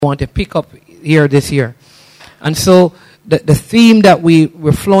want to pick up here this year. And so the theme that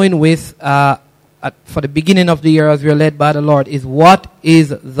we're flowing with for the beginning of the year as we're led by the Lord is, what is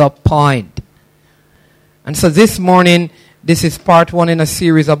the point? And so this morning, this is part one in a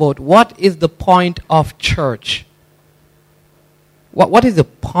series about what is the point of church? What is the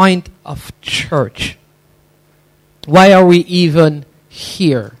point of church? Why are we even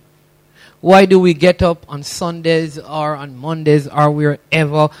here? Why do we get up on Sundays or on Mondays or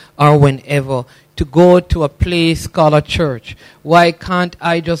wherever or whenever to go to a place called a church? Why can't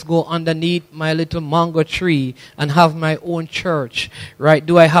I just go underneath my little mango tree and have my own church? Right?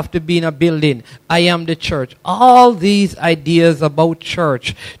 Do I have to be in a building? I am the church. All these ideas about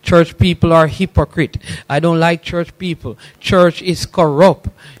church. Church people are hypocrite. I don't like church people. Church is corrupt.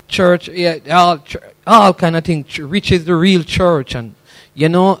 Church, all kind of things. Rich is the real church, and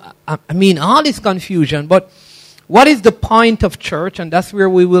I mean, all this confusion. But what is the point of church? And that's where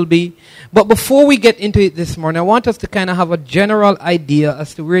we will be. But before we get into it this morning, I want us to kind of have a general idea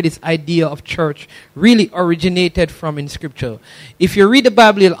as to where this idea of church really originated from in Scripture. If you read the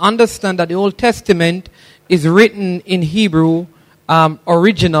Bible, you'll understand that the Old Testament is written in Hebrew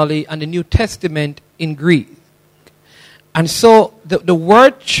originally, and the New Testament in Greek. And so the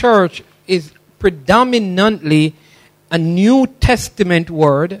word church is predominantly a New Testament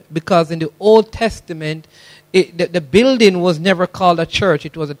word, because in the Old Testament, the building was never called a church.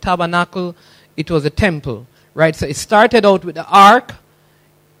 It was a tabernacle. It was a temple, right? So it started out with the ark.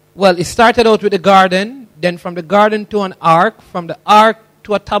 Well, it started out with the garden, then from the garden to an ark, from the ark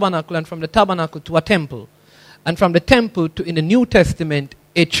to a tabernacle, and from the tabernacle to a temple, and from the temple to, in the New Testament,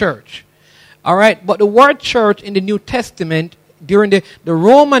 a church. All right? But the word church in the New Testament, during the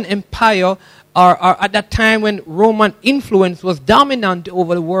Roman Empire, or at that time when Roman influence was dominant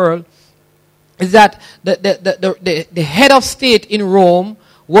over the world, is that the head of state in Rome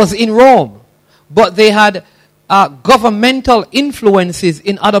was in Rome. But they had governmental influences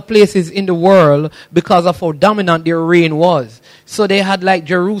in other places in the world because of how dominant their reign was. So they had like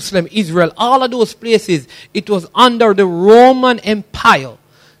Jerusalem, Israel, all of those places. It was under the Roman Empire.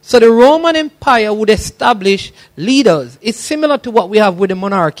 So the Roman Empire would establish leaders. It's similar to what we have with the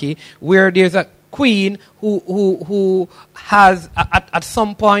monarchy, where there's a queen who has, at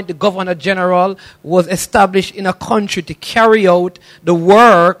some point, the governor general was established in a country to carry out the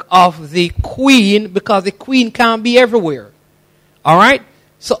work of the queen, because the queen can't be everywhere. All right?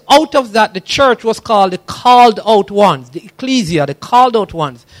 So out of that, the church was called the called out ones, the ecclesia, the called out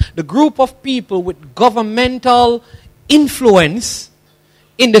ones, the group of people with governmental influence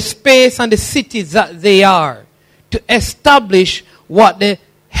in the space and the cities that they are, to establish what the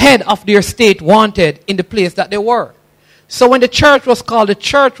head of their state wanted in the place that they were. So when the church was called, the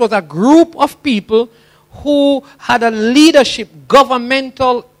church was a group of people who had a leadership,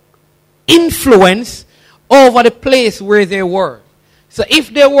 governmental influence over the place where they were. So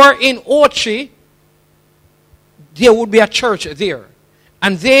if they were in Ochi, there would be a church there.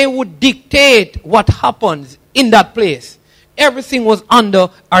 And they would dictate what happens in that place. Everything was under,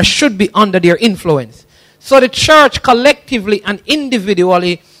 or should be under, their influence. So the church collectively and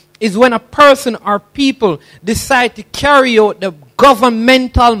individually is when a person or people decide to carry out the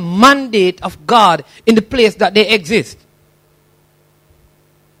governmental mandate of God in the place that they exist.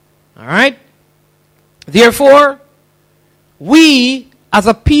 All right? Therefore, we as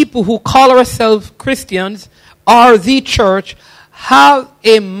a people who call ourselves Christians, or the church, have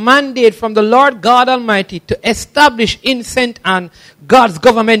a mandate from the Lord God Almighty to establish in St. Anne God's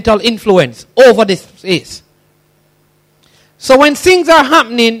governmental influence over this place. So when things are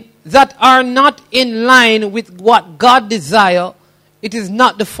happening that are not in line with what God desires, it is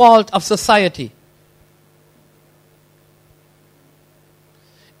not the fault of society.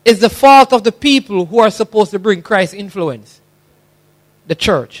 It's the fault of the people who are supposed to bring Christ's influence, the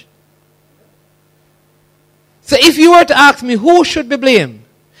church. So if you were to ask me who should be blamed,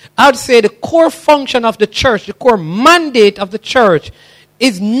 I would say the core function of the church, the core mandate of the church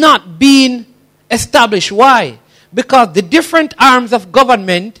is not being established. Why? Because the different arms of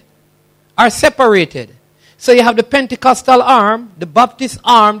government are separated. So you have the Pentecostal arm, the Baptist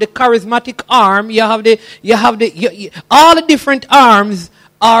arm, the charismatic arm, all the different arms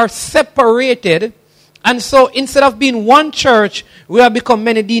are separated. And so instead of being one church, we have become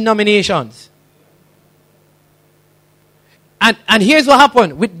many denominations. And here's what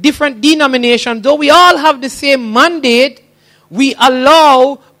happened. With different denominations, though we all have the same mandate, we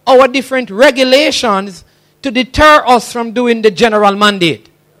allow our different regulations to deter us from doing the general mandate.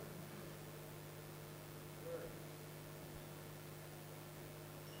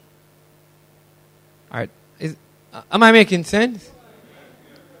 All right. Am I making sense?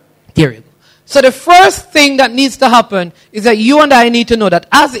 There you go. So the first thing that needs to happen is that you and I need to know that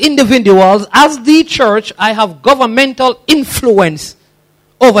as individuals, as the church, I have governmental influence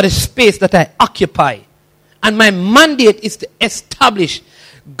over the space that I occupy. And my mandate is to establish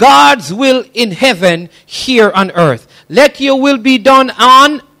God's will in heaven here on earth. Let your will be done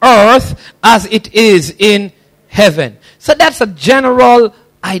on earth as it is in heaven. So that's a general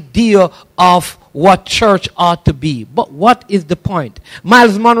idea of what church ought to be. But what is the point?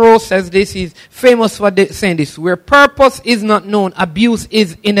 Miles Monroe says this. He's famous for saying this. Where purpose is not known, abuse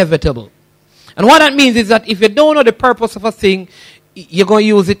is inevitable. And what that means is that if you don't know the purpose of a thing, you're going to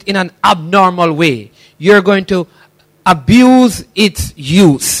use it in an abnormal way. You're going to abuse its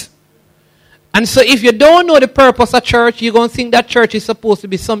use. And so if you don't know the purpose of church, you're going to think that church is supposed to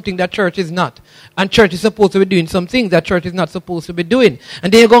be something that church is not. And church is supposed to be doing some things that church is not supposed to be doing.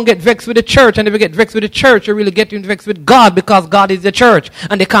 And then you're going to get vexed with the church. And if you get vexed with the church, you're really getting vexed with God, because God is the church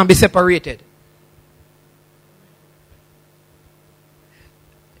and they can't be separated.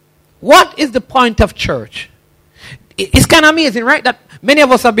 What is the point of church? It's kind of amazing, right? That many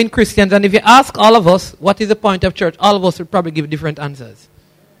of us have been Christians, and if you ask all of us what is the point of church, all of us would probably give different answers.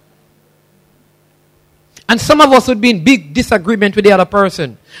 And some of us would be in big disagreement with the other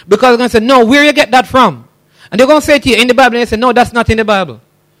person, because they're going to say, no, where you get that from? And they're going to say to you, in the Bible, and they say, no, that's not in the Bible.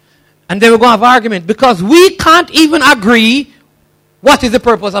 And then we're going to have argument, because we can't even agree what is the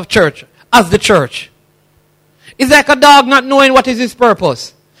purpose of church as the church. It's like a dog not knowing what is his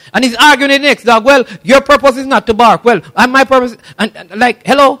purpose. And he's arguing with the next dog. Well, your purpose is not to bark. Well, and my purpose, and like,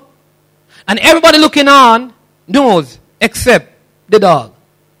 hello? And everybody looking on knows except the dog.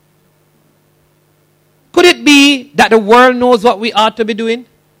 Could it be that the world knows what we ought to be doing,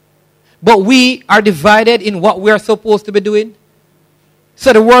 but we are divided in what we are supposed to be doing?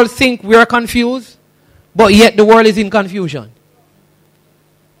 So the world thinks we are confused, but yet the world is in confusion.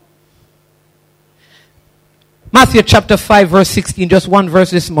 Matthew chapter 5 verse 16, just one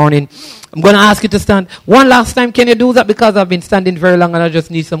verse this morning. I'm going to ask you to stand. One last time, can you do that? Because I've been standing very long and I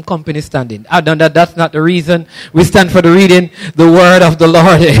just need some company standing. I've done that. That's not the reason. We stand for the reading, the word of the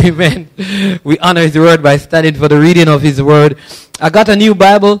Lord. Amen. We honor his word by standing for the reading of his word. I got a new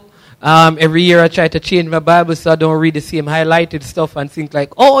Bible. Every year I try to change my Bible so I don't read the same highlighted stuff and think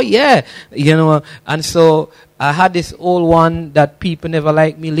like, oh yeah, you know. And so I had this old one that people never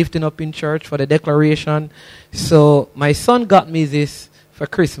liked me lifting up in church for the declaration. So my son got me this for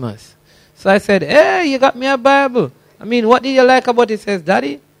Christmas. So I said, hey, you got me a Bible. I mean, what did you like about it? He says,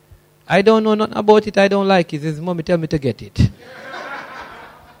 Daddy, I don't know nothing about it. I don't like it. His mommy tell me to get it.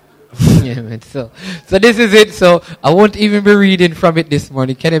 Yeah, man. So this is it. So I won't even be reading from it this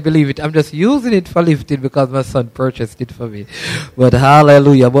morning. Can you believe it? I'm just using it for lifting because my son purchased it for me. But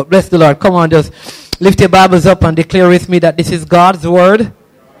hallelujah. But bless the Lord. Come on, just lift your Bibles up and declare with me that this is God's word,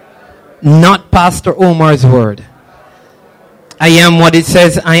 not Pastor Omar's word. I am what it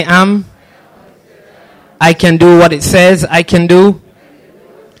says I am. I can do what it says I can do.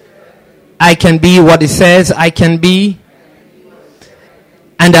 I can be what it says I can be.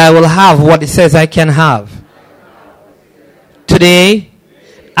 And I will have what it says I can have. Today,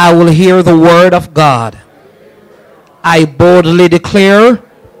 I will hear the word of God. I boldly declare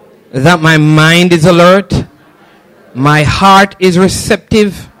that my mind is alert, my heart is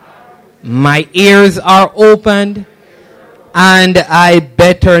receptive, my ears are opened, and I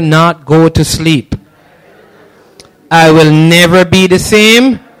better not go to sleep. I will never be the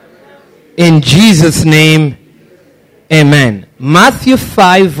same. In Jesus' name, amen. Matthew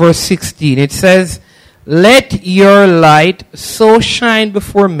 5 verse 16, it says, let your light so shine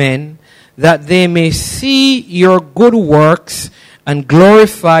before men that they may see your good works and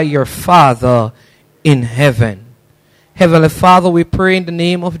glorify your Father in heaven. Heavenly Father, we pray in the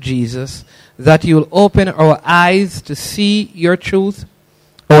name of Jesus that you will open our eyes to see your truth,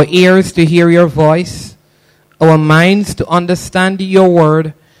 our ears to hear your voice, our minds to understand your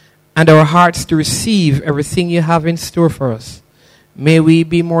word, and our hearts to receive everything you have in store for us. May we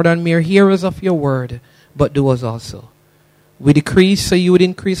be more than mere hearers of your word, but doers also. We decrease so you would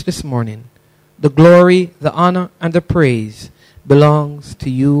increase this morning. The glory, the honor, and the praise belongs to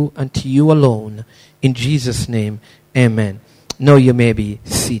you and to you alone. In Jesus' name, amen. Now you may be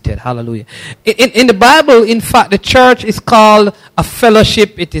seated. Hallelujah. In the Bible, in fact, the church is called a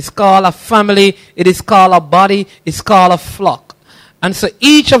fellowship. It is called a family. It is called a body. It's called a flock. And so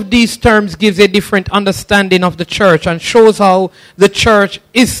each of these terms gives a different understanding of the church and shows how the church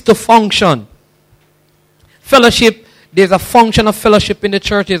is to function. Fellowship, there's a function of fellowship in the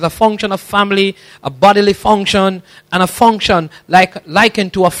church. There's a function of family, a bodily function, and a function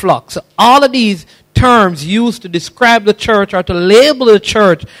likened to a flock. So all of these terms used to describe the church or to label the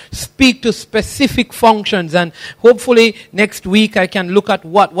church speak to specific functions. And hopefully next week I can look at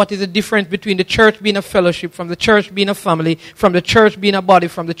what is the difference between the church being a fellowship, from the church being a family, from the church being a body,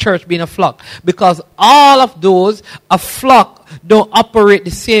 from the church being a flock. Because all of those, a flock don't operate the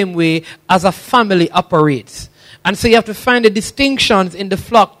same way as a family operates. And so you have to find the distinctions in the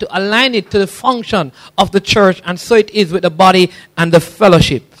flock to align it to the function of the church. And so it is with the body and the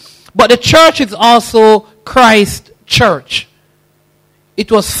fellowship. But the church is also Christ's church.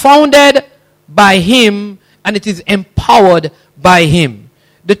 It was founded by him and it is empowered by him.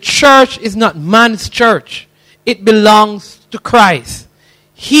 The church is not man's church. It belongs to Christ.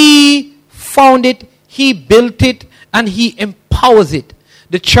 He founded it, he built it, and he empowers it.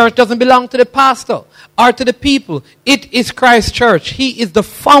 The church doesn't belong to the pastor or to the people. It is Christ's church. He is the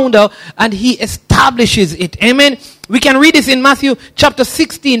founder and he establishes it. Amen. We can read this in Matthew chapter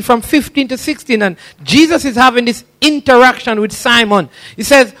 16 from 15 to 16. And Jesus is having this interaction with Simon. He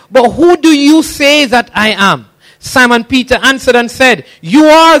says, "But who do you say that I am?" Simon Peter answered and said, "You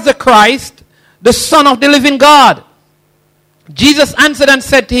are the Christ, the Son of the living God." Jesus answered and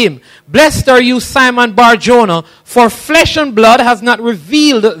said to him, "Blessed are you, Simon Bar-Jonah, for flesh and blood has not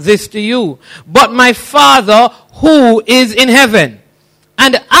revealed this to you, but my Father who is in heaven.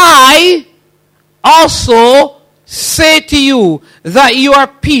 And I also say to you that you are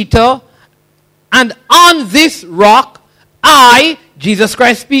Peter, and on this rock I," Jesus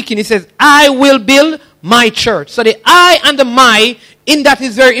Christ speaking, he says, "I will build my church." So the I and the my in that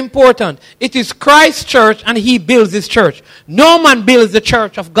is very important. It is Christ's church and he builds his church. No man builds the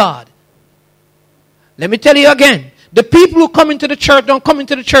church of God. Let me tell you again. The people who come into the church don't come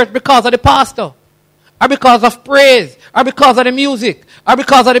into the church because of the pastor, or because of praise, or because of the music, or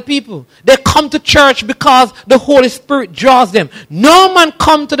because of the people. They come to church because the Holy Spirit draws them. No man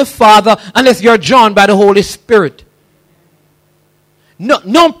come to the Father unless you're drawn by the Holy Spirit.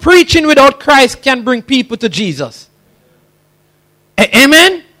 No preaching without Christ can bring people to Jesus.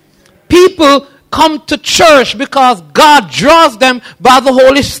 Amen? People come to church because God draws them by the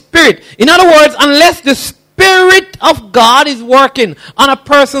Holy Spirit. In other words, unless the Spirit of God is working on a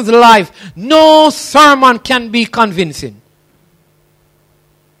person's life, no sermon can be convincing.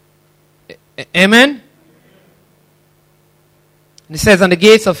 Amen? And it says, "And the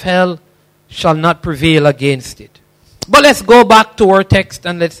gates of hell shall not prevail against it." But let's go back to our text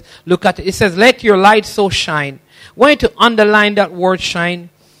and let's look at it. It says, "Let your light so shine." I want you to underline that word shine,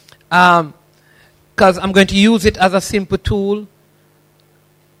 because I'm going to use it as a simple tool,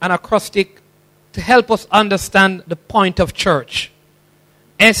 an acrostic, to help us understand the point of church.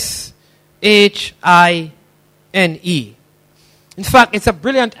 SHINE. In fact, it's a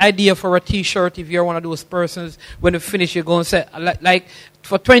brilliant idea for a t-shirt if you're one of those persons, when you finish, you go and say, like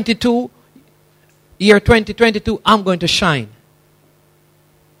for year 2022, I'm going to shine.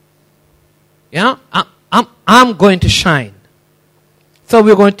 Yeah? I'm going to shine. So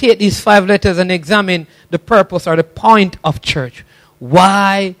we're going to take these 5 letters and examine the purpose or the point of church.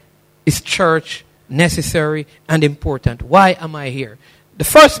 Why is church necessary and important? Why am I here? The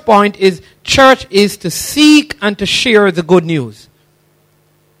first point is church is to seek and to share the good news.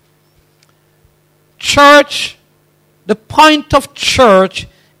 Church, the point of church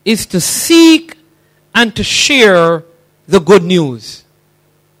is to seek and to share the good news.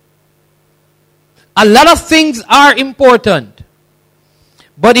 A lot of things are important.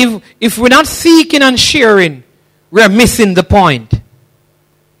 But if we're not seeking and sharing, we're missing the point.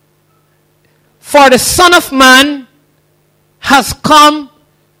 For the Son of Man has come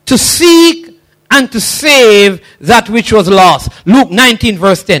to seek and to save that which was lost. Luke 19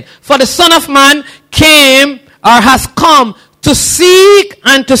 verse 10. For the Son of Man came or has come to seek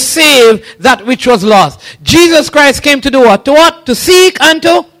and to save that which was lost. Jesus Christ came to do what? To what? To seek and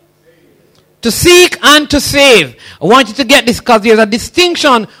to seek and to save. I want you to get this, because there's a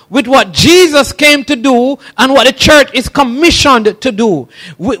distinction with what Jesus came to do and what the church is commissioned to do.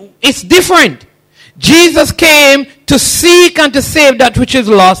 It's different. Jesus came to seek and to save that which is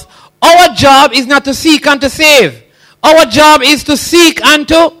lost. Our job is not to seek and to save. Our job is to seek and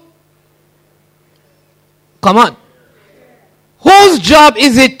to... Come on. Whose job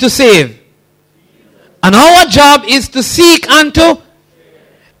is it to save? And our job is to seek and to...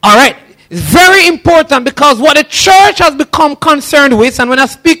 All right. It's very important, because what the church has become concerned with, and when I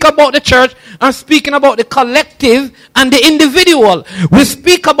speak about the church, I'm speaking about the collective and the individual. We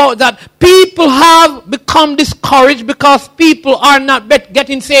speak about that people have become discouraged because people are not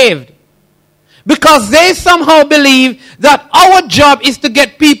getting saved. Because they somehow believe that our job is to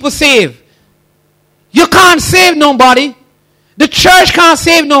get people saved. You can't save nobody. The church can't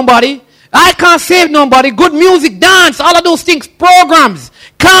save nobody. I can't save nobody. Good music, dance, all of those things, programs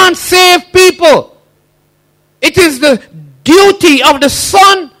can't save people. It is the duty of the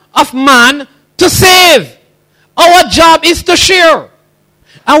Son of Man to save. Our job is to share.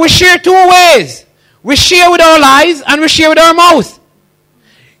 And we share two ways. We share with our lives and we share with our mouth.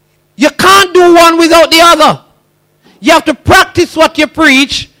 You can't do one without the other. You have to practice what you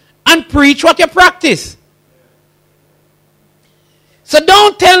preach and preach what you practice. So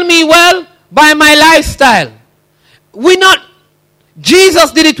don't tell me, well, by my lifestyle.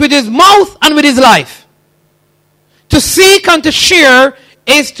 Jesus did it with his mouth and with his life. To seek and to share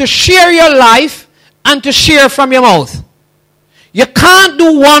is to share your life and to share from your mouth. You can't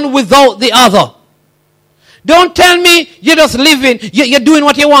do one without the other. Don't tell me you're just living, you're doing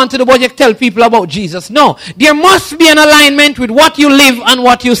what you want to do, but you tell people about Jesus. No, there must be an alignment with what you live and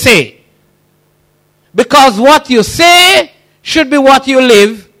what you say. Because what you say should be what you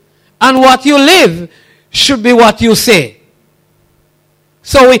live, and what you live should be what you say.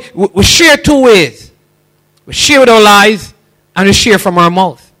 So we share two ways. We share with our lives and we share from our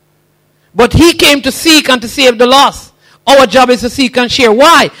mouth. But he came to seek and to save the lost. Our job is to seek and share.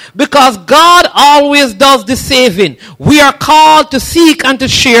 Why? Because God always does the saving. We are called to seek and to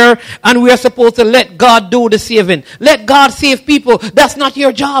share, and we are supposed to let God do the saving. Let God save people. That's not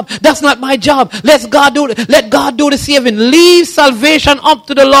your job. That's not my job. Let God do the saving. Leave salvation up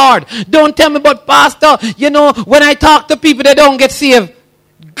to the Lord. Don't tell me about pastor. When I talk to people, they don't get saved.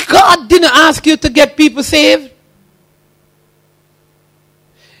 God didn't ask you to get people saved.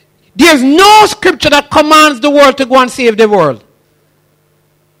 There's no scripture that commands the world to go and save the world.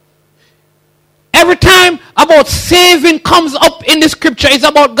 Every time about saving comes up in the scripture, it's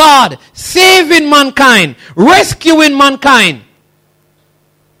about God saving mankind, rescuing mankind.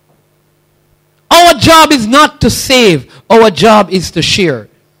 Our job is not to save. Our job is to share.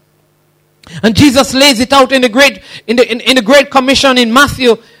 And Jesus lays it out in the Great Commission in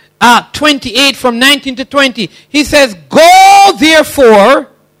Matthew 28 from 19 to 20. He says, "Go therefore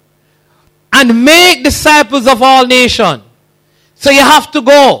and make disciples of all nations." So you have to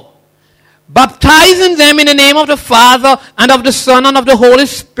go. Baptizing them in the name of the Father and of the Son and of the Holy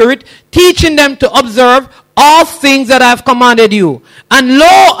Spirit, teaching them to observe all things that I have commanded you. And lo,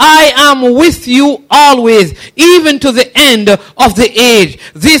 I am with you always, even to the end of the age.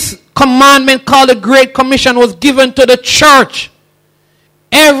 This commandment called the Great Commission was given to the church.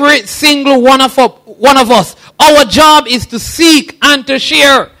 Every single one of us. Our job is to seek and to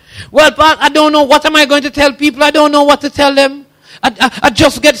share. Well, but I don't know. What am I going to tell people? I don't know what to tell them. I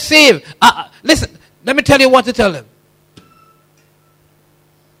just get saved. Listen, let me tell you what to tell them.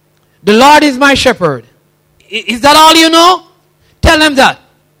 The Lord is my shepherd. Is that all you know? Tell them that.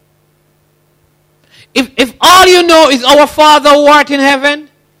 If all you know is our Father who art in heaven,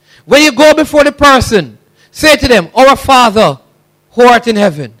 when you go before the person, say to them, our Father who art in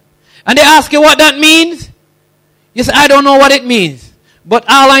heaven. And they ask you what that means. You say, I don't know what it means. But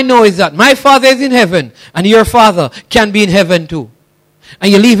all I know is that my Father is in heaven and your Father can be in heaven too.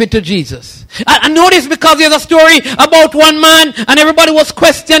 And you leave it to Jesus. I know this because there's a story about one man and everybody was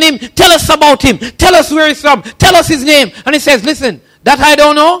questioning him. Tell us about him. Tell us where he's from. Tell us his name. And he says, listen, that I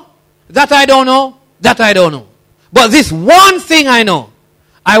don't know. That I don't know. That I don't know. But this one thing I know.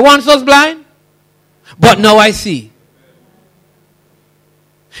 I once was blind, but now I see.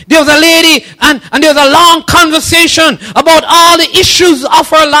 There was a lady and there was a long conversation about all the issues of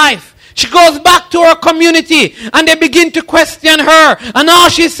her life. She goes back to her community and they begin to question her. And all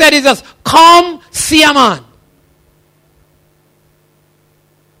she said is just, come see a man.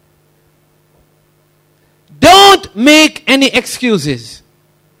 Don't make any excuses.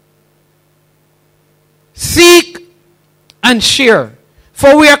 Seek and share.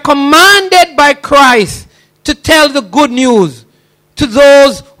 For we are commanded by Christ to tell the good news to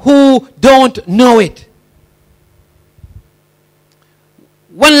those who don't know it.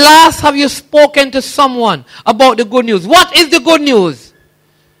 When last have you spoken to someone about the good news? What is the good news?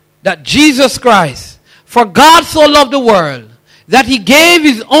 That Jesus Christ, for God so loved the world, that he gave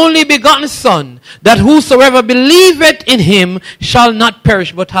his only begotten Son, that whosoever believeth in him shall not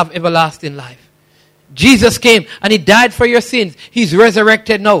perish but have everlasting life. Jesus came and he died for your sins. He's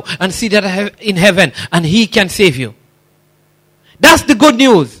resurrected now and seated in heaven, and he can save you. That's the good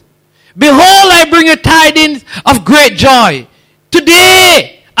news. Behold, I bring you tidings of great joy.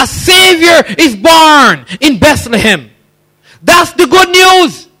 Today, a Savior is born in Bethlehem. That's the good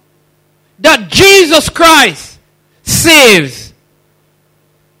news. That Jesus Christ saves.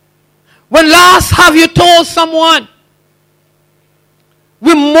 When last have you told someone?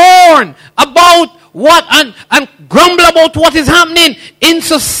 We mourn about and grumble about what is happening in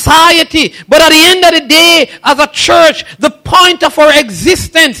society. But at the end of the day, as a church, the point of our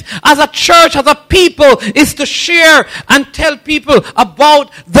existence as a church, as a people, is to share and tell people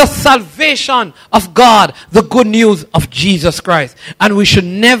about the salvation of God, the good news of Jesus Christ. And we should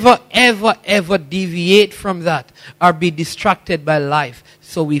never, ever, ever deviate from that or be distracted by life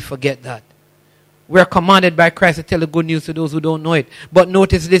so we forget that. We're commanded by Christ to tell the good news to those who don't know it. But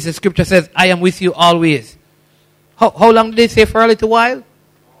notice this, the scripture says, I am with you always. How long did it say? For a little while?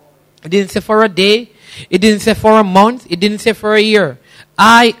 It didn't say for a day. It didn't say for a month. It didn't say for a year.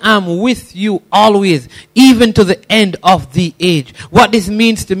 I am with you always, even to the end of the age. What this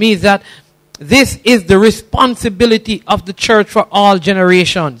means to me is that this is the responsibility of the church for all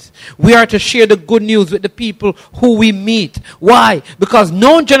generations. We are to share the good news with the people who we meet. Why? Because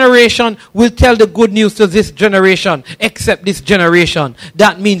no generation will tell the good news to this generation except this generation.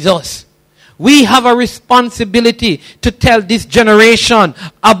 That means us. We have a responsibility to tell this generation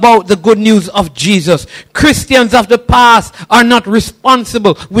about the good news of Jesus. Christians of the past are not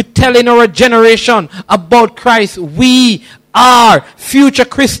responsible with telling our generation about Christ. We are. Future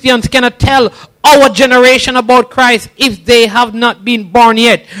Christians cannot tell our generation about Christ if they have not been born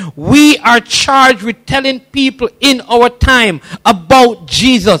yet. We are charged with telling people in our time about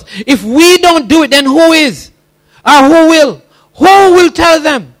Jesus. If we don't do it, then who is? Or who will? Who will tell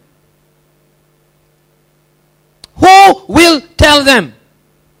them? Who will tell them?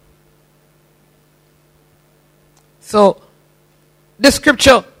 So, the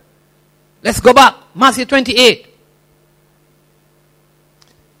scripture, let's go back. Matthew 28.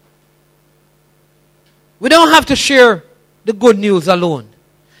 We don't have to share the good news alone.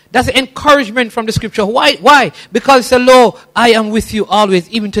 That's encouragement from the scripture. Why? Because it says, lo, I am with you always,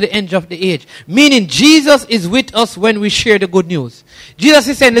 even to the end of the age. Meaning Jesus is with us when we share the good news. Jesus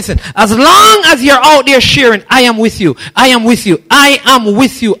is saying, listen, as long as you're out there sharing, I am with you. I am with you. I am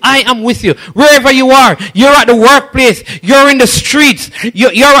with you. I am with you. Wherever you are, you're at the workplace, you're in the streets,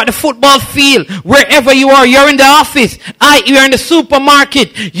 you're at the football field, wherever you are, you're in the office, you're in the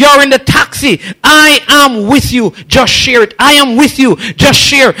supermarket, you're in the taxi. I am with you. Just share it. I am with you. Just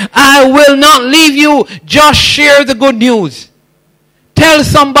share. I will not leave you. Just share the good news. Tell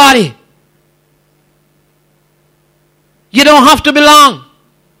somebody. You don't have to belong.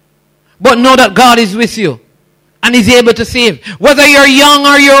 But know that God is with you. And is able to save. Whether you're young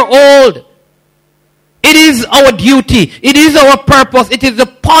or you're old. It is our duty. It is our purpose. It is the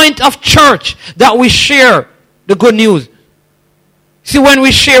point of church that we share the good news. See, when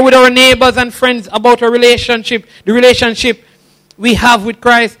we share with our neighbors and friends about our relationship, the relationship we have with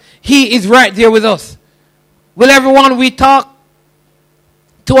Christ, He is right there with us. Will everyone we talk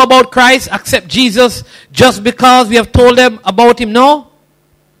to about Christ accept Jesus just because we have told them about Him? No.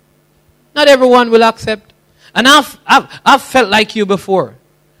 Not everyone will accept. And I've felt like you before.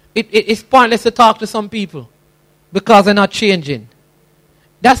 It's pointless to talk to some people because they're not changing.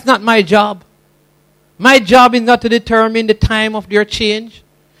 That's not my job. My job is not to determine the time of their change.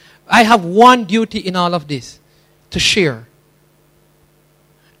 I have one duty in all of this, to share.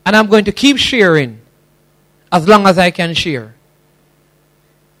 And I'm going to keep sharing as long as I can share.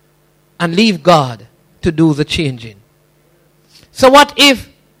 And leave God to do the changing. So what if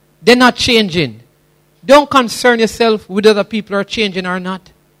they're not changing? Don't concern yourself with whether people are changing or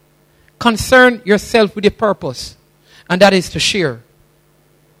not. Concern yourself with the purpose. And that is to share.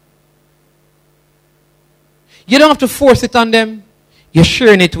 You don't have to force it on them. You're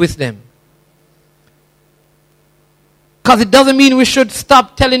sharing it with them. Because it doesn't mean we should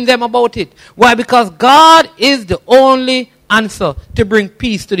stop telling them about it. Why? Because God is the only answer to bring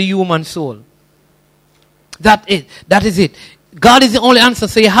peace to the human soul. That is it. God is the only answer,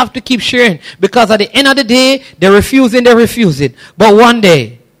 so you have to keep sharing. Because at the end of the day, they're refusing. But one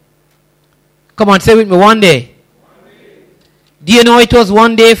day, come on, say with me, one day. Do you know it was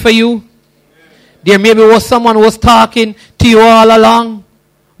one day for you? There maybe was someone who was talking to you all along.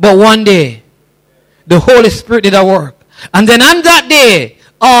 But one day, the Holy Spirit did a work. And then on that day,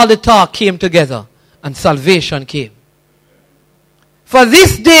 all the talk came together and salvation came. For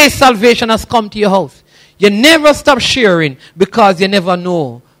this day, salvation has come to your house. You never stop sharing because you never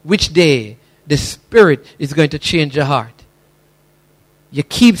know which day the Spirit is going to change your heart. You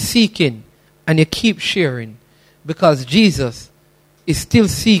keep seeking and you keep sharing because Jesus is still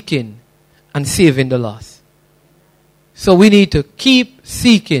seeking and saving the lost. So we need to keep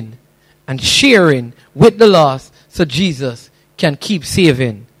seeking and sharing with the lost so Jesus can keep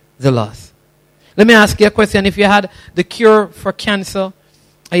saving the lost. Let me ask you a question. If you had the cure for cancer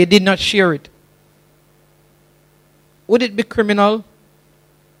and you did not share it, would it be criminal?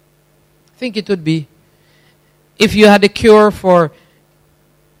 think it would be. If you had a cure for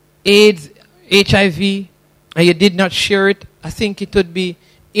AIDS, HIV, and you did not share it, I think it would be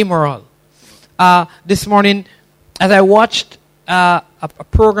immoral. This morning, as I watched a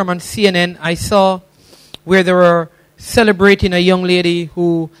program on CNN, I saw where they were celebrating a young lady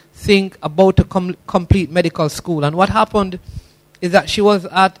who think about to complete medical school. And what happened is that she was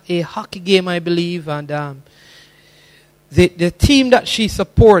at a hockey game, I believe, and the team that she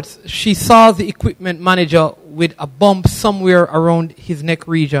supports, she saw the equipment manager with a bump somewhere around his neck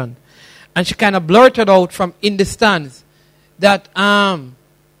region. And she kind of blurted out from in the stands that, I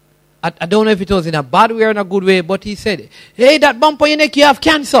don't know if it was in a bad way or in a good way, but he said, "Hey, that bump on your neck, you have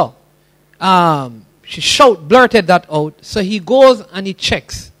cancer." She blurted that out. So he goes and he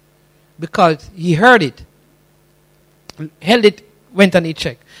checks because he heard it. Held it, went and he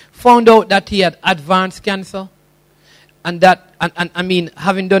checked. Found out that he had advanced cancer. And that, and I mean,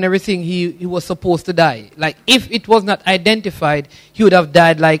 having done everything, he was supposed to die. Like, if it was not identified, he would have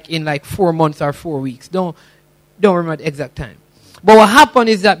died in 4 months or 4 weeks. Don't remember the exact time. But what happened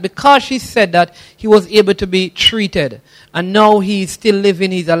is that because she said that, he was able to be treated. And now he's still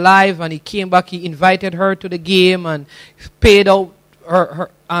living, he's alive, and he came back, he invited her to the game and paid out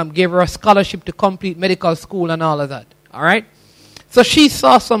gave her a scholarship to complete medical school and all of that. All right? So she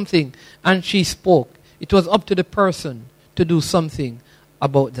saw something and she spoke. It was up to the person to do something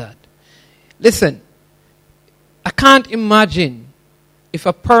about that. Listen, I can't imagine if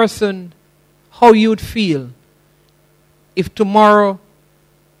a person, how you'd feel if tomorrow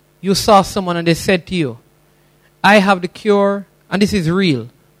you saw someone and they said to you, "I have the cure, and this is real,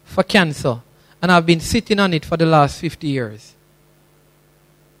 for cancer, and I've been sitting on it for the last 50 years.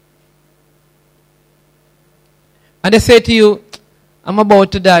 And they say to you, "I'm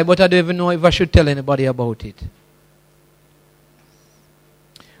about to die, but I don't even know if I should tell anybody about it."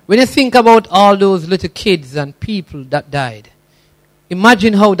 When you think about all those little kids and people that died,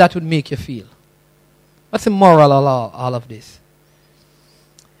 imagine how that would make you feel. What's the moral of all of this?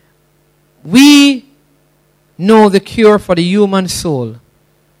 We know the cure for the human soul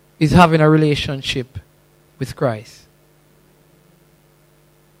is having a relationship with Christ.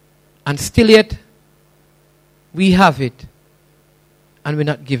 And still yet, we have it, and we're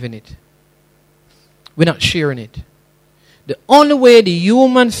not giving it. We're not sharing it. The only way the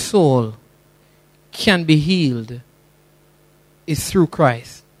human soul can be healed is through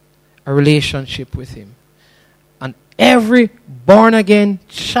Christ, a relationship with Him. And every born-again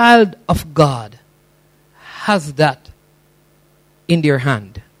child of God has that in their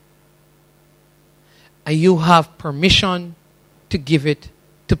hand. And you have permission to give it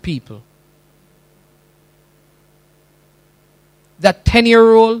to people. That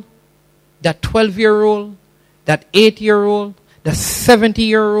 10-year-old, that 12-year-old, that 8-year-old, that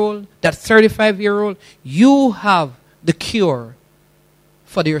 70-year-old, that 35-year-old, you have the cure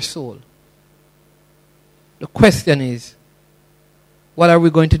for their soul. The question is, what are we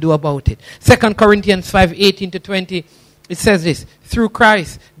going to do about it? 2 Corinthians 5:18-20, it says this: "Through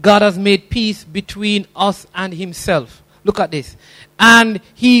Christ, God has made peace between us and Himself." Look at this. "And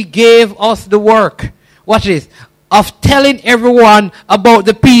He gave us the work," watch this, "of telling everyone about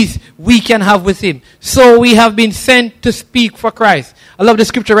the peace we can have with Him." So we have been sent to speak for Christ. I love the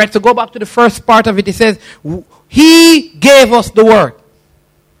scripture, right? So go back to the first part of it. It says, He gave us the work.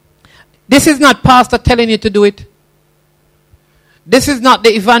 This is not pastor telling you to do it. This is not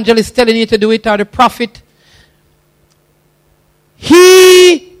the evangelist telling you to do it or the prophet.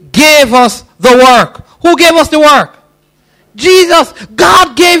 He gave us the work. Who gave us the work? Jesus.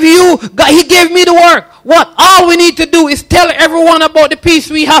 God gave you. He gave me the work. What? All we need to do is tell everyone about the peace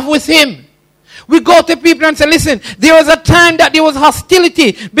we have with Him. We go to people and say, "Listen, there was a time that there was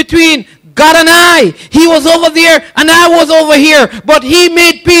hostility between God and I. He was over there and I was over here, but He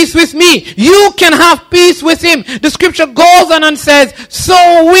made peace with me. You can have peace with Him." The scripture goes on and says,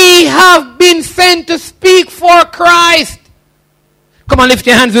 "So we have been sent to speak for Christ." Come on, lift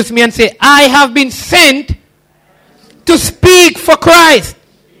your hands with me and say, "I have been sent to speak for Christ."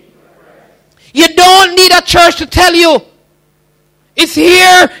 You don't need a church to tell you. It's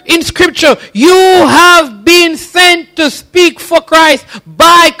here in scripture. You have been sent to speak for Christ,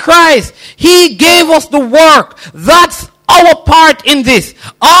 by Christ. He gave us the work. That's our part in this.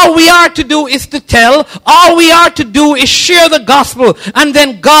 All we are to do is to tell. All we are to do is share the gospel. And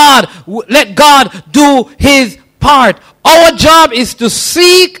then let God do His part. Our job is to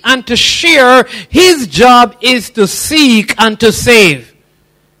seek and to share. His job is to seek and to save.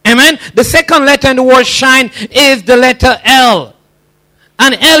 Amen. The second letter in the word shine is the letter L.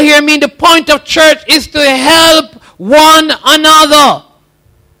 And L here means the point of church is to help one another.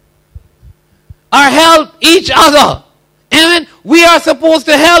 or help each other. Amen. We are supposed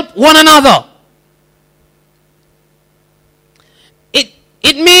to help one another.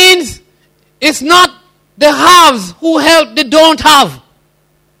 It means it's not the haves who help the don't have.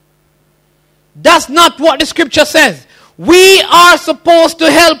 That's not what the scripture says. We are supposed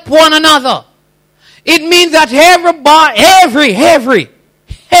to help one another. It means that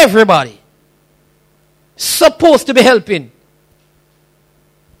everybody supposed to be helping.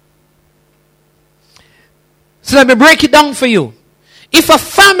 So let me break it down for you. If a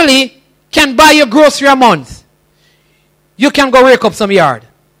family can buy your grocery a month, you can go rake up some yard.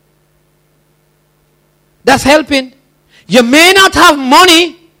 That's helping. You may not have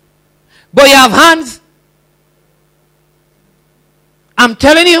money, but you have hands. I'm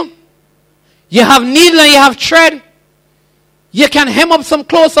telling you, you have needle and you have thread. You can hem up some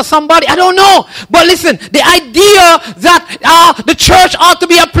clothes for somebody. I don't know. But listen, the idea that the church ought to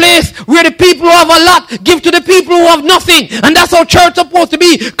be a place where the people who have a lot give to the people who have nothing. And that's how church is supposed to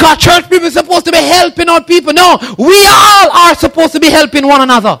be. Because church people are supposed to be helping out people. No, we all are supposed to be helping one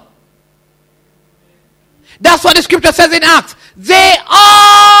another. That's what the scripture says in Acts. They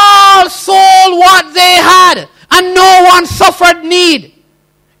all sold what they had. And no one suffered need.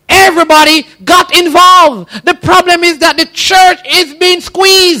 Everybody got involved. The problem is that the church is being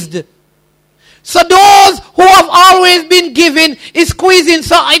squeezed. So those who have always been giving is squeezing.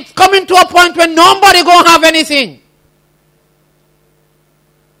 So it's coming to a point where nobody gonna have anything.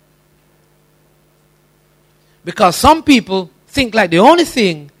 Because some people think like the only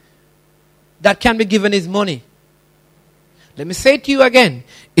thing that can be given is money. Let me say to you again.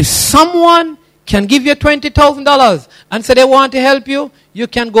 If someone can give you $20,000 and say they want to help you, you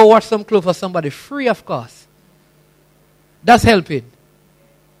can go wash some clothes for somebody free of cost. That's helping.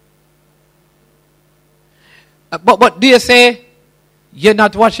 But do you say you're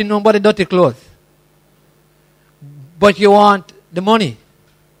not washing nobody dirty clothes, but you want the money?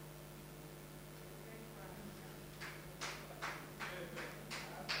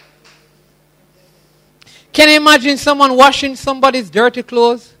 Can you imagine someone washing somebody's dirty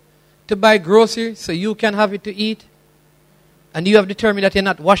clothes to buy groceries so you can have it to eat? And you have determined that you're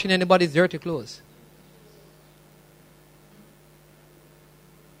not washing anybody's dirty clothes.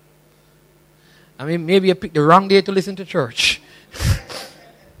 I mean, maybe you picked the wrong day to listen to church.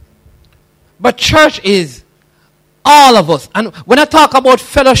 But church is all of us. And when I talk about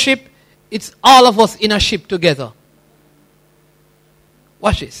fellowship, it's all of us in a ship together.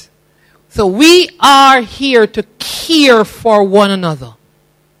 Watch this. So we are here to care for one another.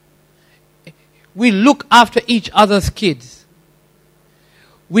 We look after each other's kids.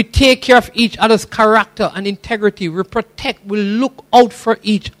 We take care of each other's character and integrity. We protect, we look out for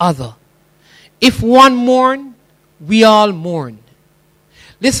each other. If one mourn, we all mourn.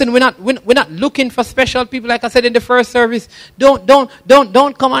 Listen, we're not looking for special people. Like I said in the first service, don't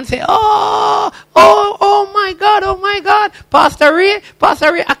come and say, oh my God, Pastor Ray,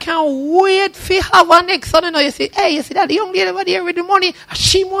 I can't wait to have our next son. You know, you see that young lady over there with the money,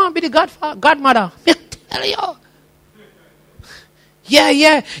 she won't be the godmother. I tell you.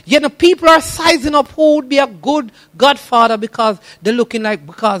 Yeah. You know, people are sizing up who would be a good godfather because they're looking like,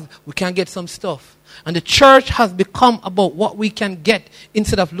 because we can get some stuff. And the church has become about what we can get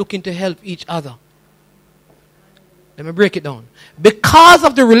instead of looking to help each other. Let me break it down. Because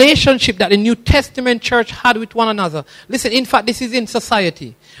of the relationship that the New Testament church had with one another. Listen, in fact, this is in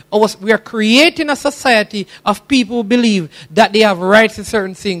society. We are creating a society of people who believe that they have rights to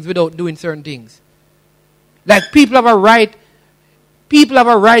certain things without doing certain things. Like people have a right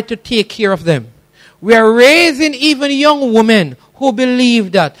to take care of them. We are raising even young women who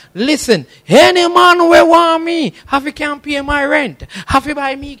believe that, listen, any man will want me, have to can't pay my rent, have to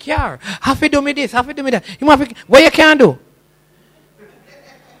buy me car, have to do me this, have to do me that. What you can do?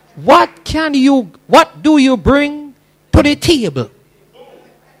 What do you bring to the table?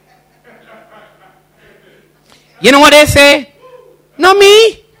 You know what they say? Not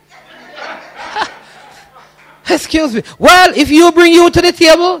me. Excuse me. Well, if you bring you to the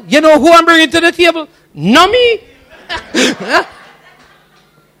table, you know who I'm bringing to the table? Not me.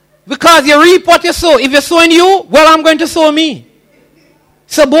 Because you reap what you sow. If you're sowing you, well, I'm going to sow me.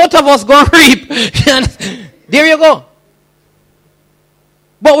 So both of us going to reap. There you go.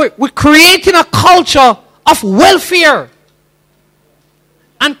 But we're creating a culture of welfare.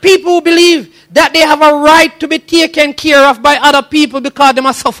 And people who believe that they have a right to be taken care of by other people because they're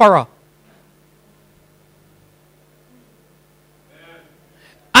a sufferer.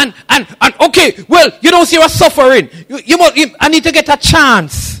 And okay, well, you don't see you're suffering. I need to get a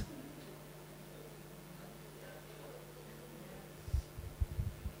chance.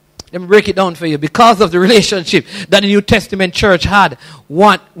 Let me break it down for you. Because of the relationship that the New Testament church had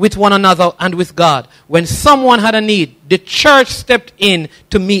with one another and with God. When someone had a need, the church stepped in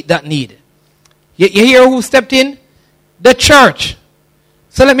to meet that need. You hear who stepped in? The church.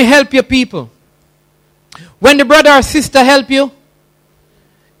 So let me help you people. When the brother or sister help you,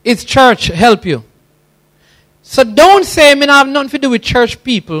 it's church help you. So don't say, I have nothing to do with church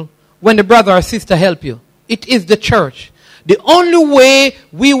people when the brother or sister help you. It is the church. The only way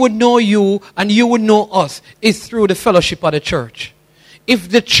we would know you and you would know us is through the fellowship of the church. If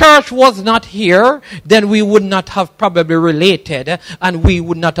the church was not here, then we would not have probably related and we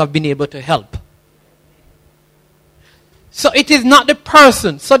would not have been able to help. So it is not the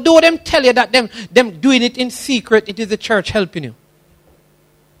person. So don't them tell you that them doing it in secret, it is the church helping you.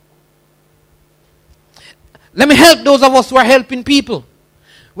 Let me help those of us who are helping people.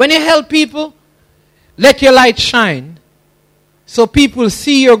 When you help people, let your light shine so people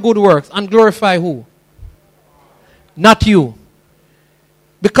see your good works and glorify who? Not you.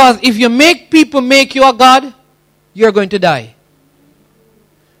 Because if you make people make you a God, you're going to die.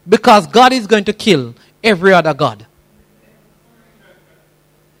 Because God is going to kill every other God.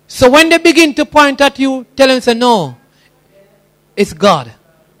 So when they begin to point at you, tell them, say, no, it's God.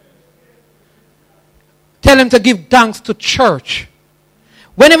 Tell them to give thanks to church.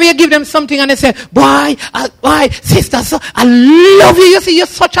 Whenever you give them something and they say, boy, sister, so I love you. You see, you're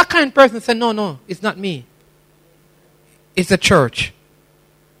such a kind person. Say, no, it's not me. It's the church.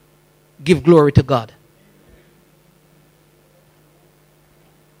 Give glory to God.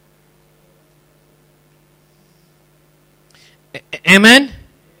 Amen?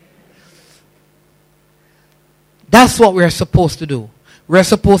 That's what we're supposed to do. We're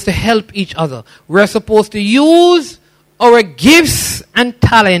supposed to help each other. We're supposed to use our gifts and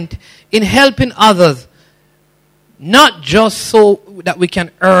talent in helping others, not just so that we can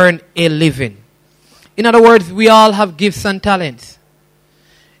earn a living. In other words, we all have gifts and talents.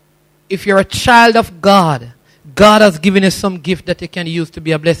 If you're a child of God, God has given you some gift that you can use to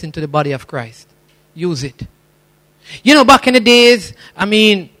be a blessing to the body of Christ. Use it. You know, back in the days,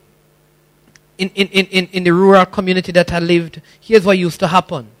 in the rural community that I lived, here's what used to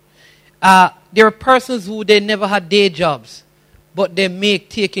happen. There are persons who they never had day jobs, but they make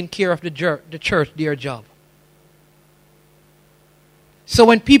taking care of the church their job. So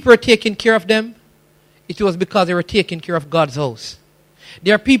when people are taking care of them, it was because they were taking care of God's house.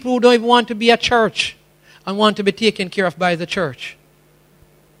 There are people who don't even want to be at church and want to be taken care of by the church.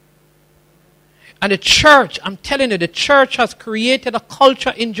 And the church, I'm telling you, the church has created a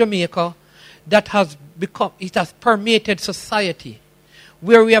culture in Jamaica that has permeated society,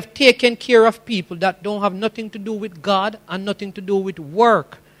 where we have taken care of people that don't have nothing to do with God and nothing to do with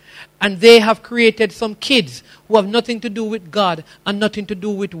work. And they have created some kids who have nothing to do with God and nothing to do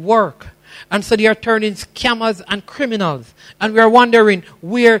with work. And so they are turning scammers and criminals. And we are wondering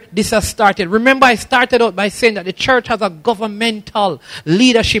where this has started. Remember, I started out by saying that the church has a governmental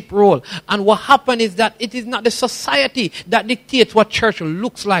leadership role. And what happened is that it is not the society that dictates what church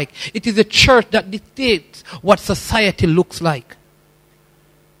looks like. It is the church that dictates what society looks like.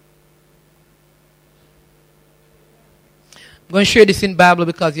 I'm going to share this in Bible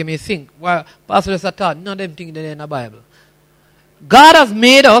because you may think, well, Pastor just taught, none of them think they're in the Bible. God has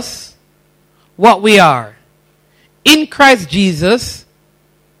made us what we are. In Christ Jesus,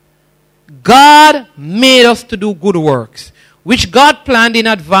 God made us to do good works, which God planned in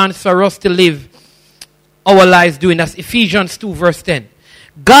advance for us to live our lives doing. That's Ephesians 2 verse 10.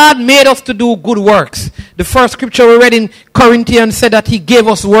 God made us to do good works. The first scripture we read in Corinthians said that he gave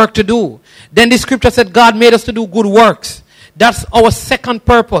us work to do. Then the scripture said God made us to do good works. That's our second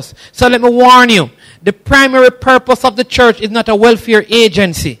purpose. So let me warn you, the primary purpose of the church is not a welfare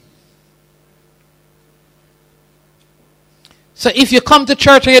agency. So if you come to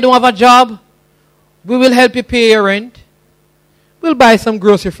church and you don't have a job, we will help you pay your rent. We'll buy some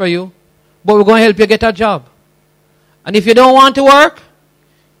grocery for you, but we're going to help you get a job. And if you don't want to work,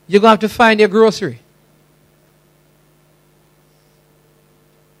 you're going to have to find your grocery.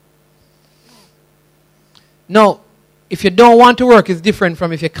 No. If you don't want to work, it's different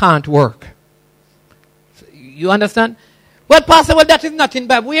from if you can't work. You understand? Well, Pastor, that is not in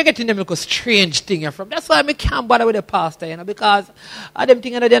Bible. Where you getting them a strange thing from? That's why I can't bother with the pastor, because I them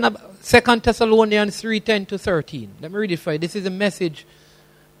thinking that in 2 Thessalonians 3:10-13. Let me read it for you. This is a message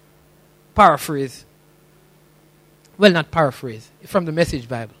paraphrase. Well, not paraphrase. From the Message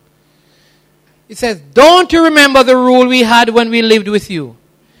Bible. It says, don't you remember the rule we had when we lived with you?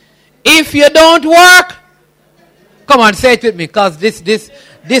 If you don't work, come on, say it with me, because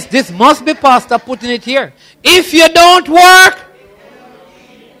this must be pastor putting it here. If you don't work,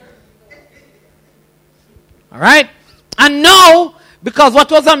 All right? And now, because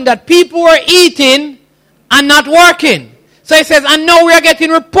what was on that? People were eating and not working. So he says, and now we are getting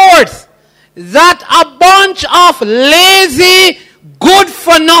reports that a bunch of lazy,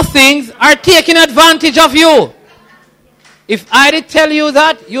 good-for-nothings are taking advantage of you. If I did tell you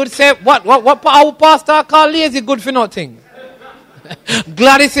that, you would say, what our pastor call lazy, good-for-nothing?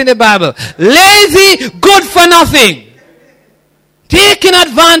 Glad it's in the Bible. Lazy, good-for-nothing. Taking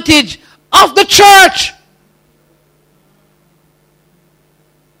advantage of the church.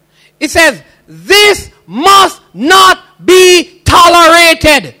 It says, this must not be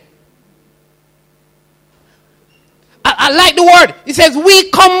tolerated. I like the word. It says, we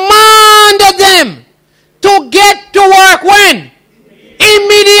commanded them to get to work when?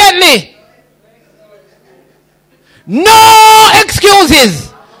 Immediately. No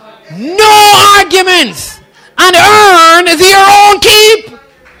excuses. No arguments. And earn their own keep.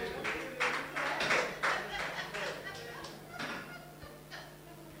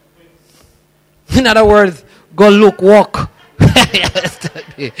 In other words, go look, walk.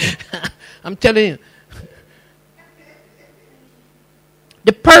 I'm telling you.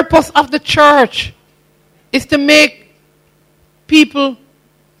 The purpose of the church is to make people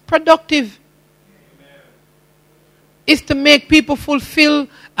productive. Is to make people fulfill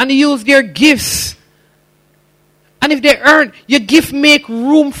and use their gifts. And if they earn, your gift make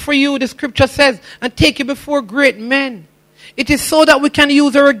room for you, the scripture says, and take you before great men. It is so that we can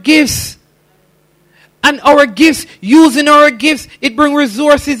use our gifts. And our gifts, using our gifts, it brings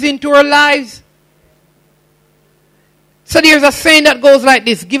resources into our lives. So there's a saying that goes like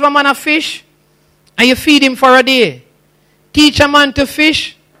this. Give a man a fish, and you feed him for a day. Teach a man to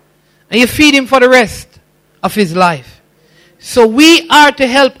fish, and you feed him for the rest of his life. So we are to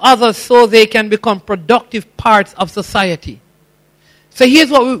help others so they can become productive parts of society. So here's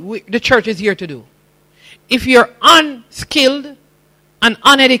what the church is here to do. If you're unskilled and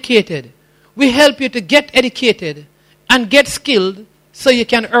uneducated, we help you to get educated and get skilled so you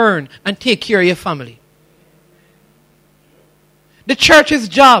can earn and take care of your family. The church's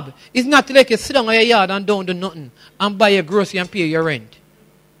job is not to let you sit down on your yard and don't do nothing and buy your grocery and pay your rent.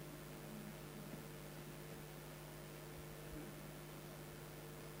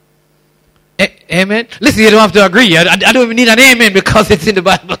 Amen. Listen, you don't have to agree. I don't even need an amen because it's in the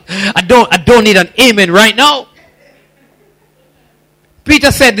Bible. I don't need an amen right now.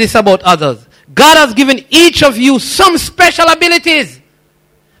 Peter said this about others. God has given each of you some special abilities.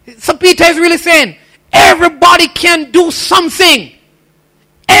 So Peter is really saying, everybody can do something.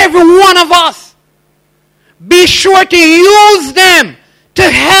 Every one of us. Be sure to use them to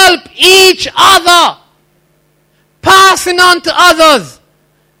help each other. Passing on to others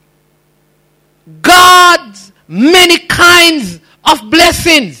God's many kinds of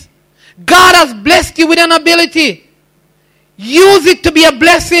blessings. God has blessed you with an ability. Use it to be a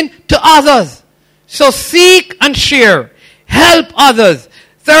blessing to others. So seek and share. Help others.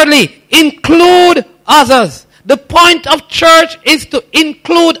 Thirdly, include others. The point of church is to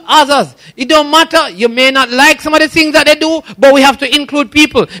include others. It don't matter. You may not like some of the things that they do, but we have to include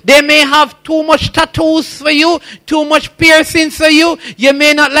people. They may have too much tattoos for you, too much piercings for you. You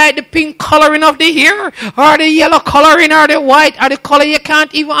may not like the pink coloring of the hair, or the yellow coloring, or the white, or the color you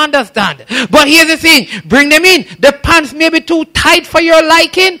can't even understand. But here's the thing. Bring them in. The pants may be too tight for your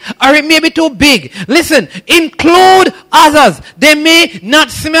liking, or it may be too big. Listen, include others. They may not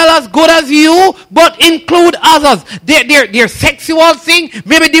smell as good as you, but include others. Their sexual thing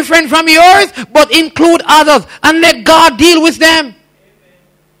may be different from yours, but include others and let God deal with them.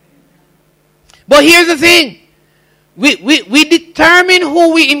 But here's the thing. We determine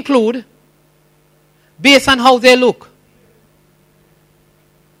who we include based on how they look.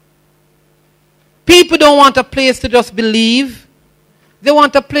 People don't want a place to just believe. They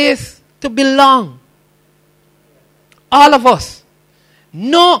want a place to belong. All of us.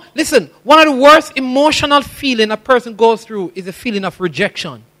 No, listen, one of the worst emotional feelings a person goes through is the feeling of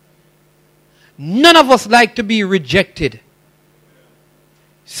rejection. None of us like to be rejected.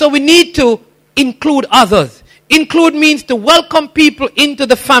 So we need to include others. Include means to welcome people into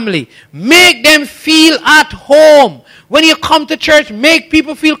the family. Make them feel at home. When you come to church, make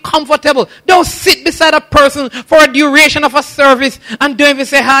people feel comfortable. Don't sit beside a person for a duration of a service and don't even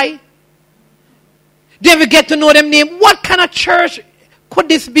say hi. Don't even get to know them name. What kind of church could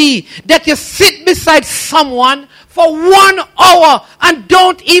this be that you sit beside someone for 1 hour and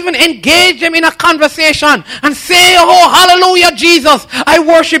don't even engage them in a conversation and say, oh, hallelujah, Jesus, I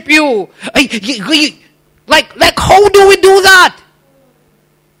worship you. Like how do we do that?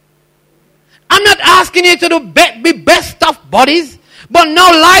 I'm not asking you to be best of buddies, But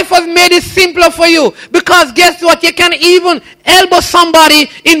now life has made it simpler for you. Because guess what? You can even elbow somebody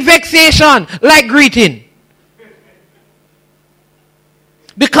in vexation like greeting.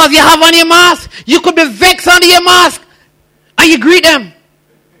 Because you have on your mask, you could be vexed under your mask and you greet them.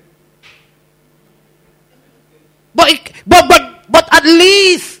 But at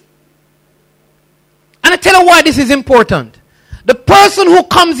least, and I tell you why this is important. The person who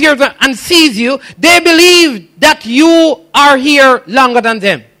comes here and sees you, they believe that you are here longer than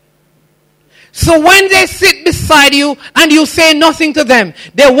them. So when they sit beside you and you say nothing to them,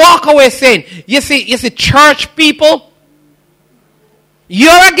 they walk away saying, you see church people,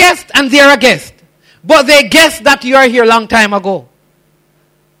 you're a guest and they're a guest. But they guess that you are here a long time ago.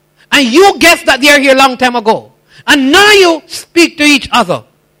 And you guess that they are here a long time ago. And now you speak to each other.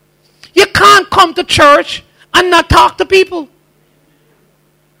 You can't come to church and not talk to people.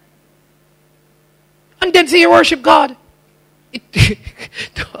 And then say you worship God.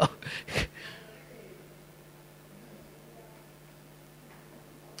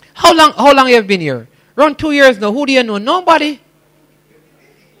 How long you have been here? Around 2 years now. Who do you know? Nobody.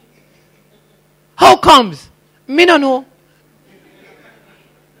 How comes? Me no know.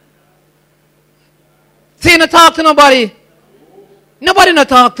 Say you not talk to nobody. Nobody not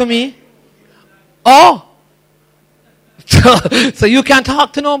talk to me. Oh. So you can't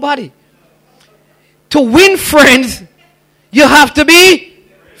talk to nobody. To win friends, you have to be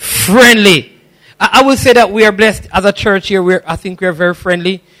friendly. I would say that we are blessed as a church here. I think we are very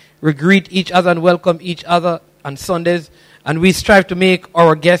friendly. We greet each other and welcome each other on Sundays. And we strive to make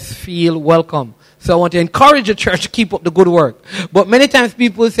our guests feel welcome. So I want to encourage the church to keep up the good work. But many times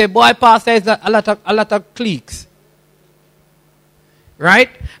people say, boy, pastor, is a lot of cliques. Right?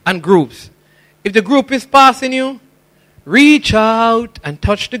 And groups. If the group is passing you, reach out and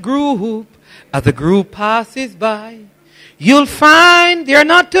touch the group as the group passes by. You'll find they're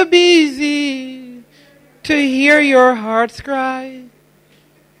not too busy to hear your heart's cry.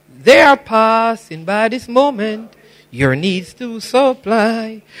 They are passing by this moment, your needs to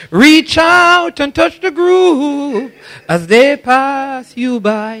supply. Reach out and touch the group as they pass you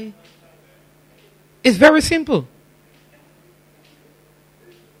by. It's very simple.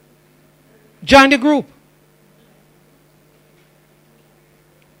 Join the group.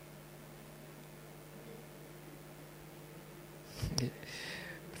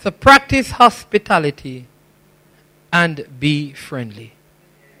 So practice hospitality and be friendly.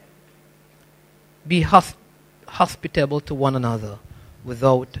 Be hospitable to one another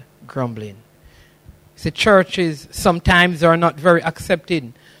without grumbling. See, churches sometimes are not very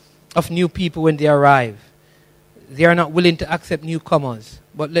accepting of new people when they arrive. They are not willing to accept newcomers.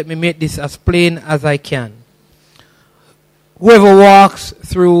 But let me make this as plain as I can. Whoever walks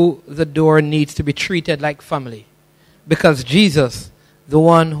through the door needs to be treated like family. Because Jesus, the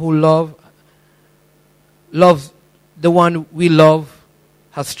one who loves the one we love,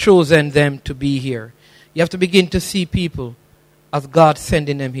 has chosen them to be here. You have to begin to see people as God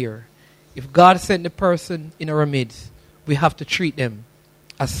sending them here. If God sent the person in our midst, we have to treat them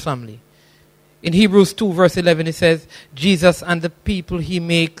as family. In Hebrews 2 verse 11 it says, Jesus and the people he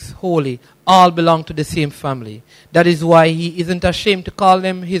makes holy all belong to the same family. That is why he isn't ashamed to call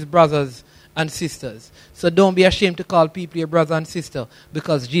them his brothers and sisters. So don't be ashamed to call people your brother and sister,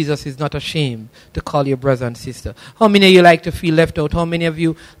 because Jesus is not ashamed to call your brother and sister. How many of you like to feel left out? How many of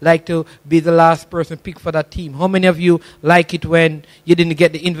you like to be the last person picked for that team? How many of you like it when you didn't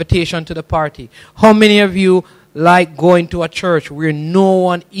get the invitation to the party? How many of you like going to a church where no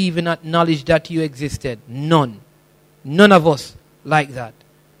one even acknowledged that you existed? None. None of us like that.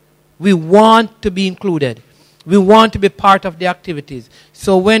 We want to be included. We want to be part of the activities.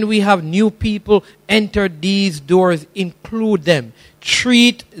 So when we have new people enter these doors, include them.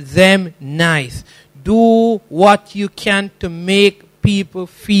 Treat them nice. Do what you can to make people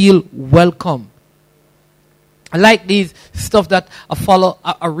feel welcome. I like these stuff that I follow.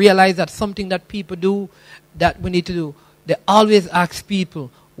 I realize that something that people do that we need to do. They always ask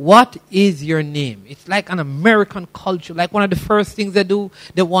people, what is your name? It's like an American culture. Like one of the first things they do,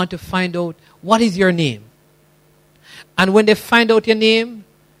 they want to find out, what is your name? And when they find out your name,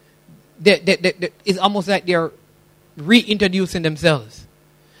 it's almost like they're reintroducing themselves.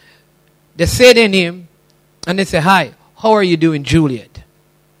 They say their name, and they say, hi, how are you doing, Juliet?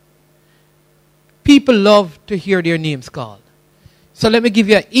 People love to hear their names called. So let me give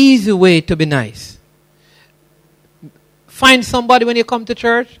you an easy way to be nice. Find somebody when you come to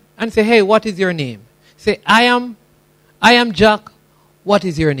church and say, hey, what is your name? Say, I am Jack. What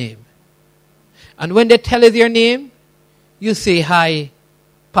is your name? And when they tell you their name, you say, hi,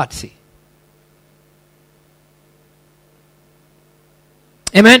 Patsy.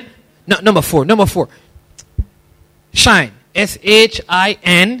 Amen? No, number four. Shine.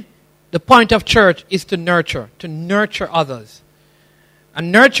 S-H-I-N. The point of church is to nurture others.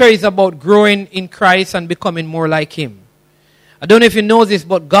 And nurture is about growing in Christ and becoming more like Him. I don't know if you know this,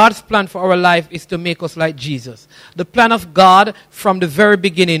 but God's plan for our life is to make us like Jesus. The plan of God from the very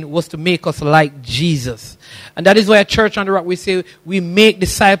beginning was to make us like Jesus. And that is why at Church on the Rock we say we make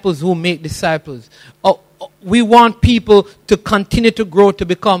disciples who make disciples. We want people to continue to grow, to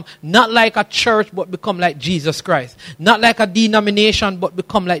become not like a church, but become like Jesus Christ. Not like a denomination, but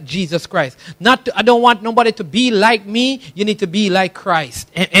become like Jesus Christ. I don't want nobody to be like me. You need to be like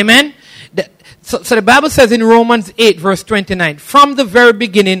Christ. Amen? So the Bible says in Romans 8 verse 29, from the very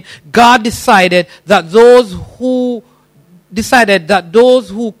beginning, God decided that those who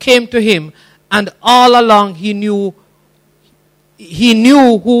came to Him, and all along He knew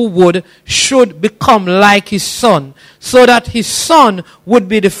who should become like His Son, so that His Son would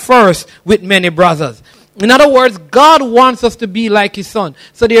be the first with many brothers. In other words, God wants us to be like His Son.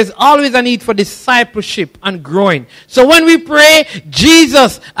 So there's always a need for discipleship and growing. So when we pray,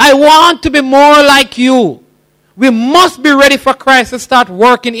 Jesus, I want to be more like you, we must be ready for Christ to start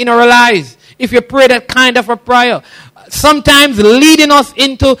working in our lives. If you pray that kind of a prayer, sometimes leading us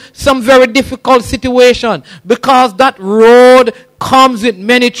into some very difficult situation, because that road comes with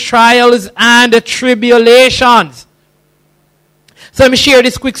many trials and tribulations. So let me share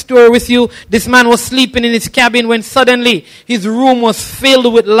this quick story with you. This man was sleeping in his cabin when suddenly his room was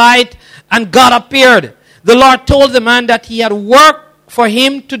filled with light and God appeared. The Lord told the man that He had work for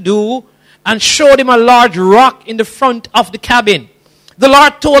him to do and showed him a large rock in the front of the cabin. The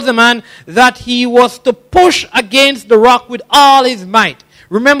Lord told the man that he was to push against the rock with all his might.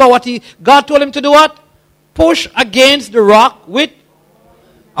 Remember God told him to do what? Push against the rock with,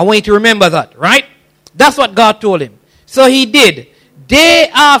 I want you to remember that, right? That's what God told him. So he did. Day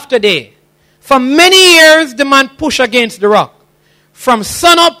after day. For many years, the man pushed against the rock. From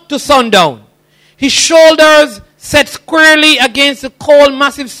sunup to sundown. His shoulders set squarely against the cold,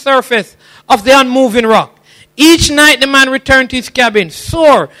 massive surface of the unmoving rock. Each night, the man returned to his cabin,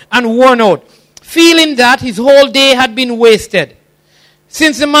 sore and worn out, feeling that his whole day had been wasted.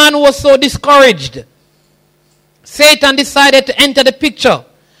 Since the man was so discouraged, Satan decided to enter the picture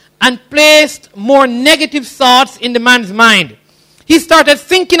and placed more negative thoughts in the man's mind. He started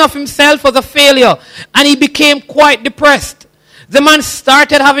thinking of himself as a failure, and he became quite depressed. The man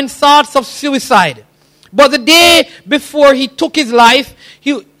started having thoughts of suicide. But the day before he took his life,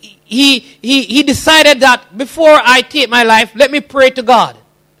 he decided that before I take my life, let me pray to God.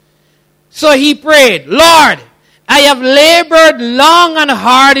 So he prayed, Lord, I have labored long and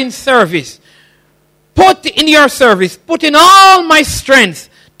hard in service. Put in all my strength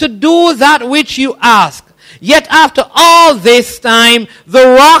to do that which you ask. Yet after all this time, the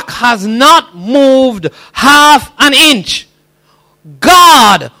rock has not moved half an inch.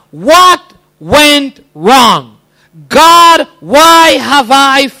 God, what went wrong? God, why have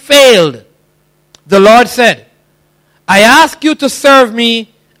I failed? The Lord said, I ask you to serve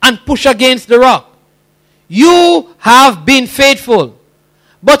me and push against the rock. You have been faithful,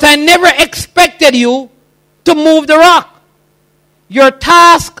 but I never expected you to move the rock. Your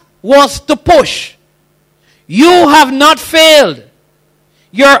task was to push. You have not failed.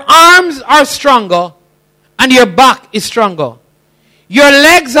 Your arms are stronger and your back is stronger. Your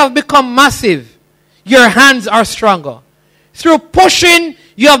legs have become massive. Your hands are stronger. Through pushing,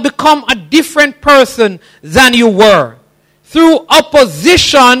 you have become a different person than you were. Through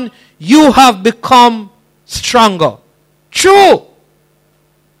opposition, you have become stronger. True.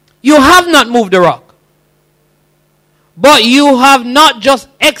 You have not moved the rock. But you have not just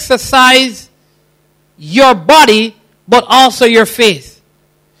exercised your body, but also your faith.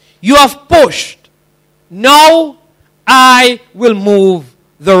 You have pushed. Now I will move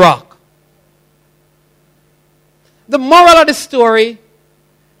the rock. The moral of the story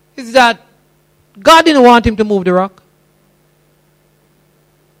is that God didn't want him to move the rock.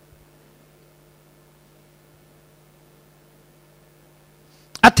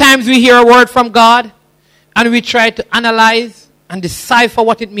 At times we hear a word from God and we try to analyze and decipher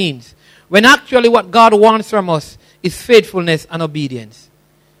what it means, when actually what God wants from us is faithfulness and obedience.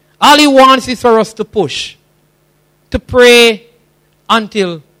 All he wants is for us to push, to pray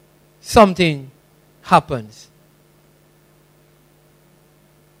until something happens.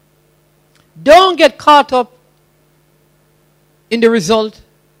 Don't get caught up in the result.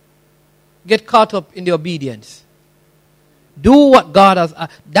 Get caught up in the obedience. Do what God has.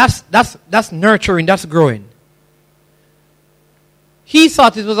 That's nurturing. That's growing. He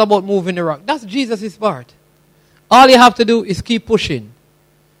thought it was about moving the rock. That's Jesus' part. All you have to do is keep pushing.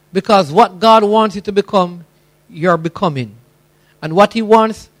 Because what God wants you to become, you're becoming. And what he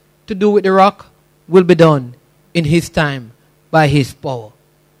wants to do with the rock will be done in his time by his power.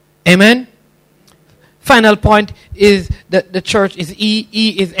 Amen? Final point is that the church is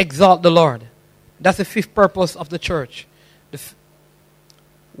E is exalt the Lord. That's the fifth purpose of the church.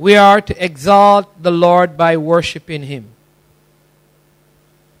 We are to exalt the Lord by worshiping him.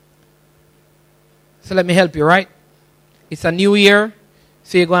 So let me help you, right? It's a new year,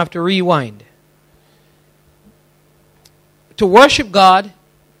 so you're going to have to rewind. To worship God,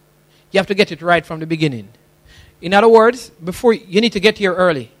 you have to get it right from the beginning. In other words, before you need to get here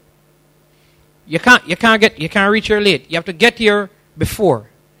early. You can't reach here late. You have to get here before.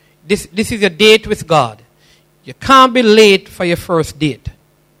 This is a date with God. You can't be late for your first date.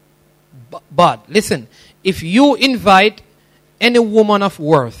 But listen, if you invite any woman of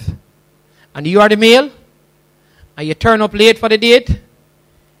worth, and you are the male, and you turn up late for the date,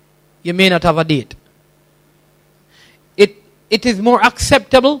 you may not have a date. It is more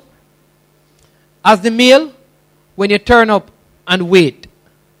acceptable as the male when you turn up and wait.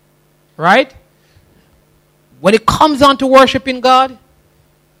 Right? When it comes on to worshiping God,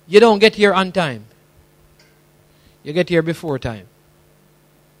 you don't get here on time. You get here before time.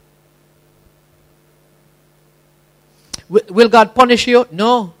 Will God punish you?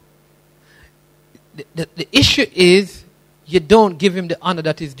 No. The issue is you don't give him the honor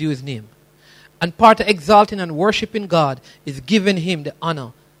that is due his name. And part of exalting and worshiping God is giving him the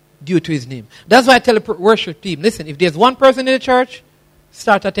honor due to his name. That's why I tell the worship team, listen, if there's one person in the church,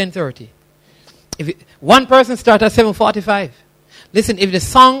 start at 10:30. If one person, start at 7:45. Listen, if the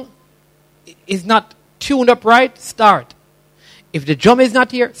song is not tuned up right, start. If the drum is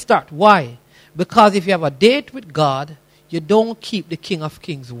not here, start. Why? Because if you have a date with God, you don't keep the King of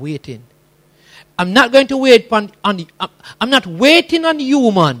Kings waiting. I'm not going to wait I'm not waiting on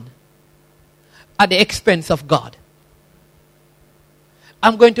human at the expense of God.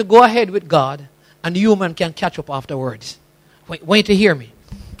 I'm going to go ahead with God, and human can catch up afterwards. Wait to hear me.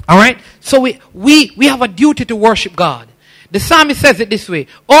 All right? So we have a duty to worship God. The psalmist says it this way.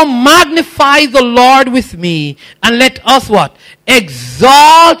 Oh, magnify the Lord with me, and let us what?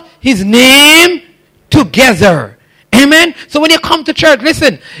 Exalt his name together. Amen. So when you come to church,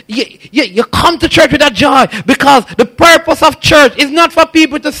 listen, you come to church with that joy, because the purpose of church is not for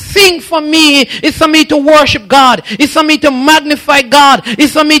people to sing for me. It's for me to worship God. It's for me to magnify God.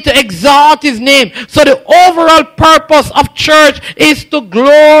 It's for me to exalt his name. So the overall purpose of church is to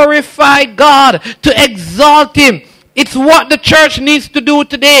glorify God, to exalt him. It's what the church needs to do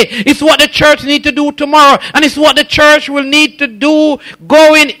today. It's what the church needs to do tomorrow. And it's what the church will need to do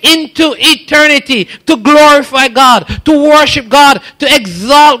going into eternity. To glorify God, to worship God, to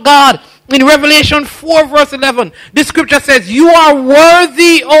exalt God. In Revelation 4 verse 11, the scripture says, you are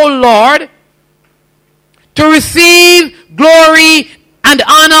worthy, O Lord, to receive glory and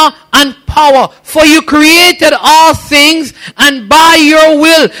honor and power. For you created all things, and by your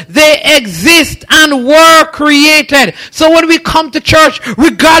will they exist and were created. So when we come to church,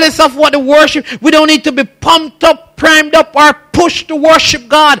 regardless of what the worship, we don't need to be pumped up, primed up, or pushed to worship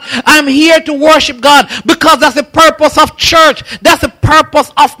God. I'm here to worship God because that's the purpose of church. That's the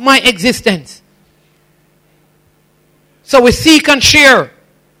purpose of my existence. So we seek and share.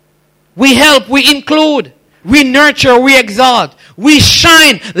 We help, we include, we nurture, we exalt. We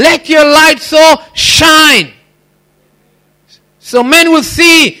shine. Let your light so shine. So men will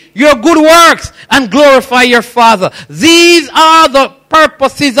see your good works and glorify your Father. These are the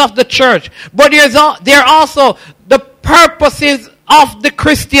purposes of the church. But there are also the purposes of the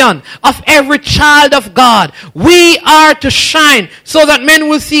Christian, of every child of God. We are to shine so that men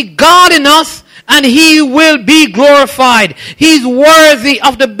will see God in us, and he will be glorified. He's worthy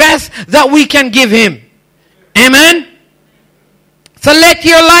of the best that we can give him. Amen. So let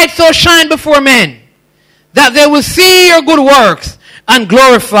your light so shine before men, that they will see your good works and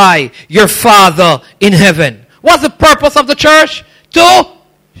glorify your Father in heaven. What's the purpose of the church? To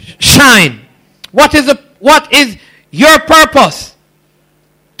shine. What is your purpose?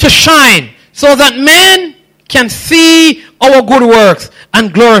 To shine, so that men can see our good works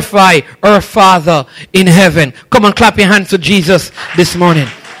and glorify our Father in heaven. Come on, clap your hands to Jesus this morning.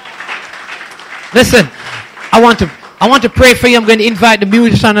 Listen, I want to pray for you. I'm going to invite the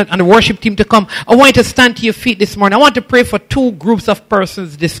musician and the worship team to come. I want you to stand to your feet this morning. I want to pray for two groups of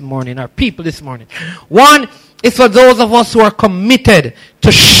persons this morning, or people this morning. One is for those of us who are committed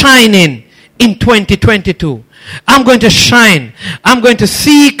to shining in 2022. I'm going to shine. I'm going to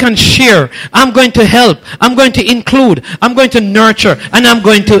seek and share. I'm going to help. I'm going to include. I'm going to nurture. And I'm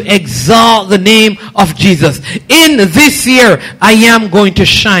going to exalt the name of Jesus. In this year, I am going to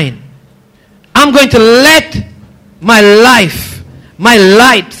shine. I'm going to let my life, my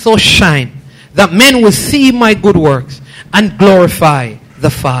light so shine that men will see my good works and glorify the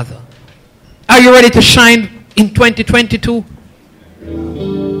Father. Are you ready to shine in 2022?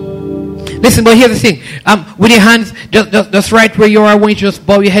 Listen, but here's the thing. With your hands just right where you are, I want you to just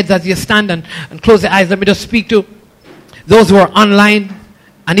bow your heads as you stand and close your eyes. Let me just speak to those who are online.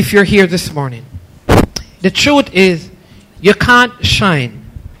 And if you're here this morning, the truth is you can't shine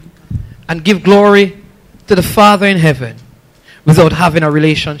and give glory to the Father in heaven without having a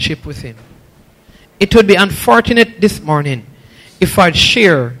relationship with Him. It would be unfortunate this morning if I'd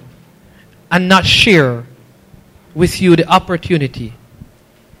share and not share with you the opportunity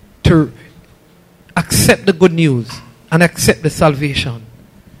to accept the good news and accept the salvation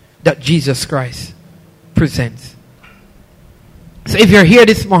that Jesus Christ presents. So if you're here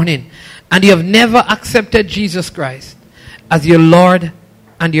this morning and you have never accepted Jesus Christ as your Lord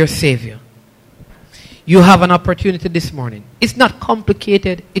and your Savior, you have an opportunity this morning. It's not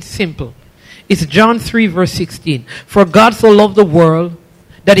complicated, it's simple. It's John 3 verse 16. For God so loved the world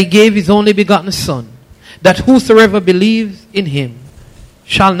that He gave His only begotten Son, that whosoever believes in Him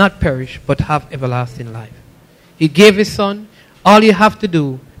shall not perish but have everlasting life. He gave His Son. All you have to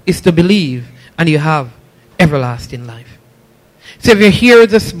do is to believe and you have everlasting life. So if you're here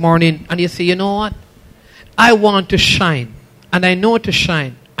this morning and you say, you know what? I want to shine. And I know to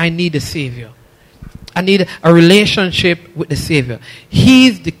shine, I need a Savior. I need a relationship with the Savior.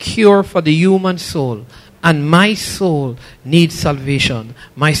 He's the cure for the human soul. And my soul needs salvation.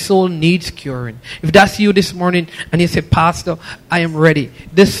 My soul needs curing. If that's you this morning and you say, Pastor, I am ready.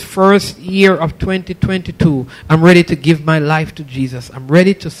 This first year of 2022, I'm ready to give my life to Jesus. I'm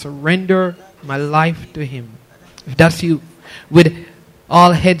ready to surrender my life to Him. If that's you, with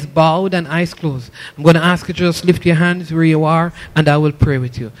all heads bowed and eyes closed, I'm going to ask you to just lift your hands where you are and I will pray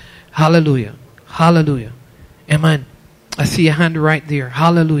with you. Hallelujah. Hallelujah. Amen. I see your hand right there.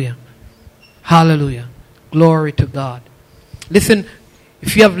 Hallelujah. Hallelujah. Glory to God. Listen,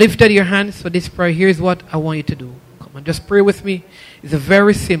 if you have lifted your hands for this prayer, here's what I want you to do. Come on, just pray with me. It's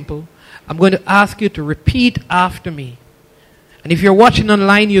very simple. I'm going to ask you to repeat after me. And if you're watching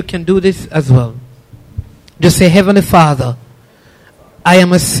online, you can do this as well. Just say, Heavenly Father, I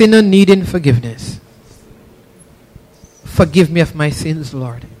am a sinner needing forgiveness. Forgive me of my sins,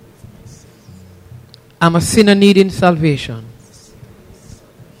 Lord. I'm a sinner needing salvation.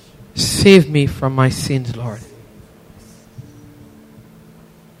 Save me from my sins, Lord.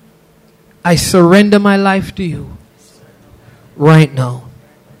 I surrender my life to you right now.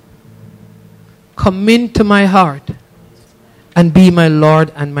 Come into my heart and be my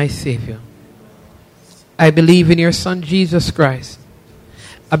Lord and my Savior. I believe in your Son, Jesus Christ.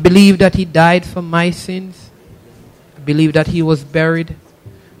 I believe that He died for my sins. I believe that He was buried.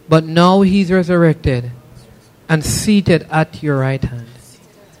 But now He's resurrected and seated at your right hand.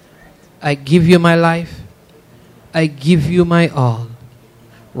 I give you my life. I give you my all.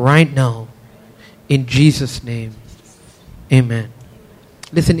 Right now. In Jesus' name. Amen.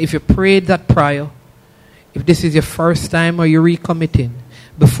 Listen, if you prayed that prayer, if this is your first time or you're recommitting,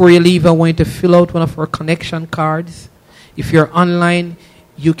 before you leave, I want you to fill out one of our connection cards. If you're online,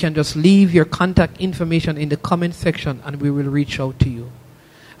 you can just leave your contact information in the comment section and we will reach out to you.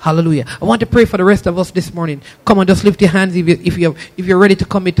 Hallelujah. I want to pray for the rest of us this morning. Come on, just lift your hands if you're ready to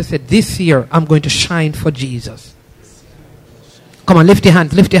commit to say, this year I'm going to shine for Jesus. Come on, lift your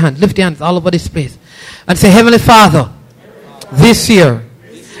hands, lift your hands, lift your hands all over this place. And say, Heavenly Father, this year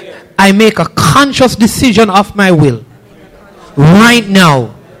I make a conscious decision of my will right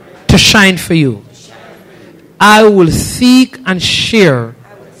now to shine for you. I will seek and share.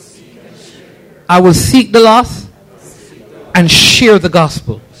 I will seek the lost and share the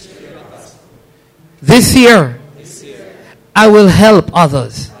gospel. This year, I will help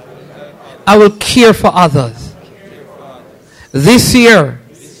others. I will care for others. This year,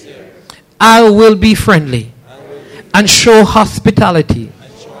 I will be friendly and show hospitality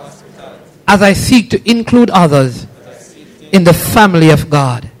as I seek to include others in the family of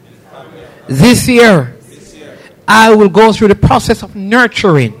God. This year, I will go through the process of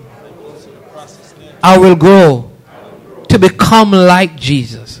nurturing. I will grow to become like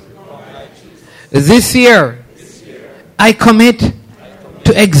Jesus. This year, I commit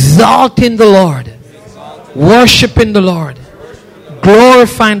to exalting the Lord, worshiping the Lord,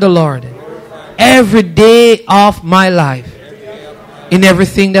 glorifying the Lord every day of my life, in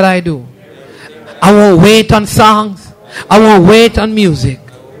everything that I do. I won't wait on songs. I won't wait on music.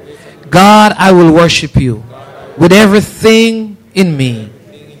 God, I will worship you with everything in me.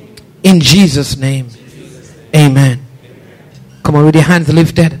 In Jesus' name. Amen. Come on, with your hands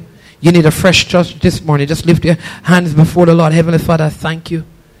lifted. You need a fresh touch this morning. Just lift your hands before the Lord. Heavenly Father, I thank you.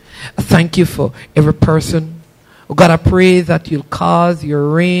 I thank you for every person. Oh God, I pray that you'll cause your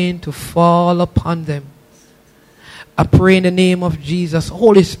rain to fall upon them. I pray in the name of Jesus,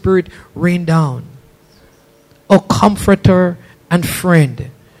 Holy Spirit, rain down. Oh, comforter and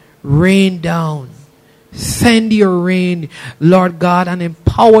friend, rain down. Send your rain, Lord God, and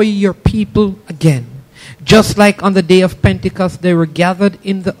empower your people again. Just like on the day of Pentecost, they were gathered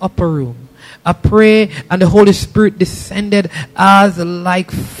in the upper room. I pray and the Holy Spirit descended as like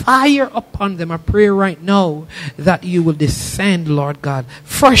fire upon them. I pray right now that you will descend, Lord God.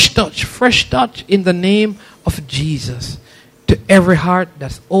 Fresh touch in the name of Jesus to every heart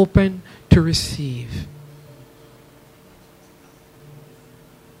that's open to receive.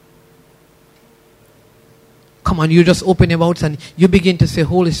 Come on, you just open your mouth and you begin to say,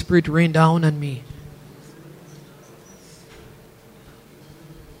 Holy Spirit, rain down on me.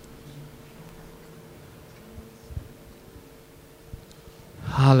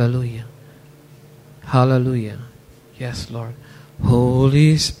 Hallelujah. Hallelujah. Yes, Lord.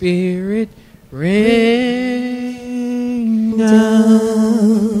 Holy Spirit, rain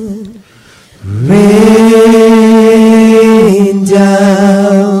down. Rain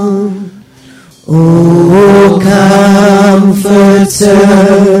down. O Comforter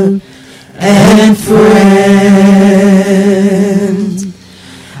and Friend,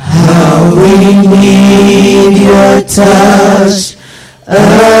 how we need your touch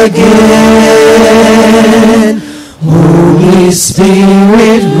again. Holy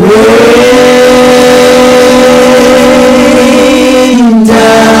Spirit, rain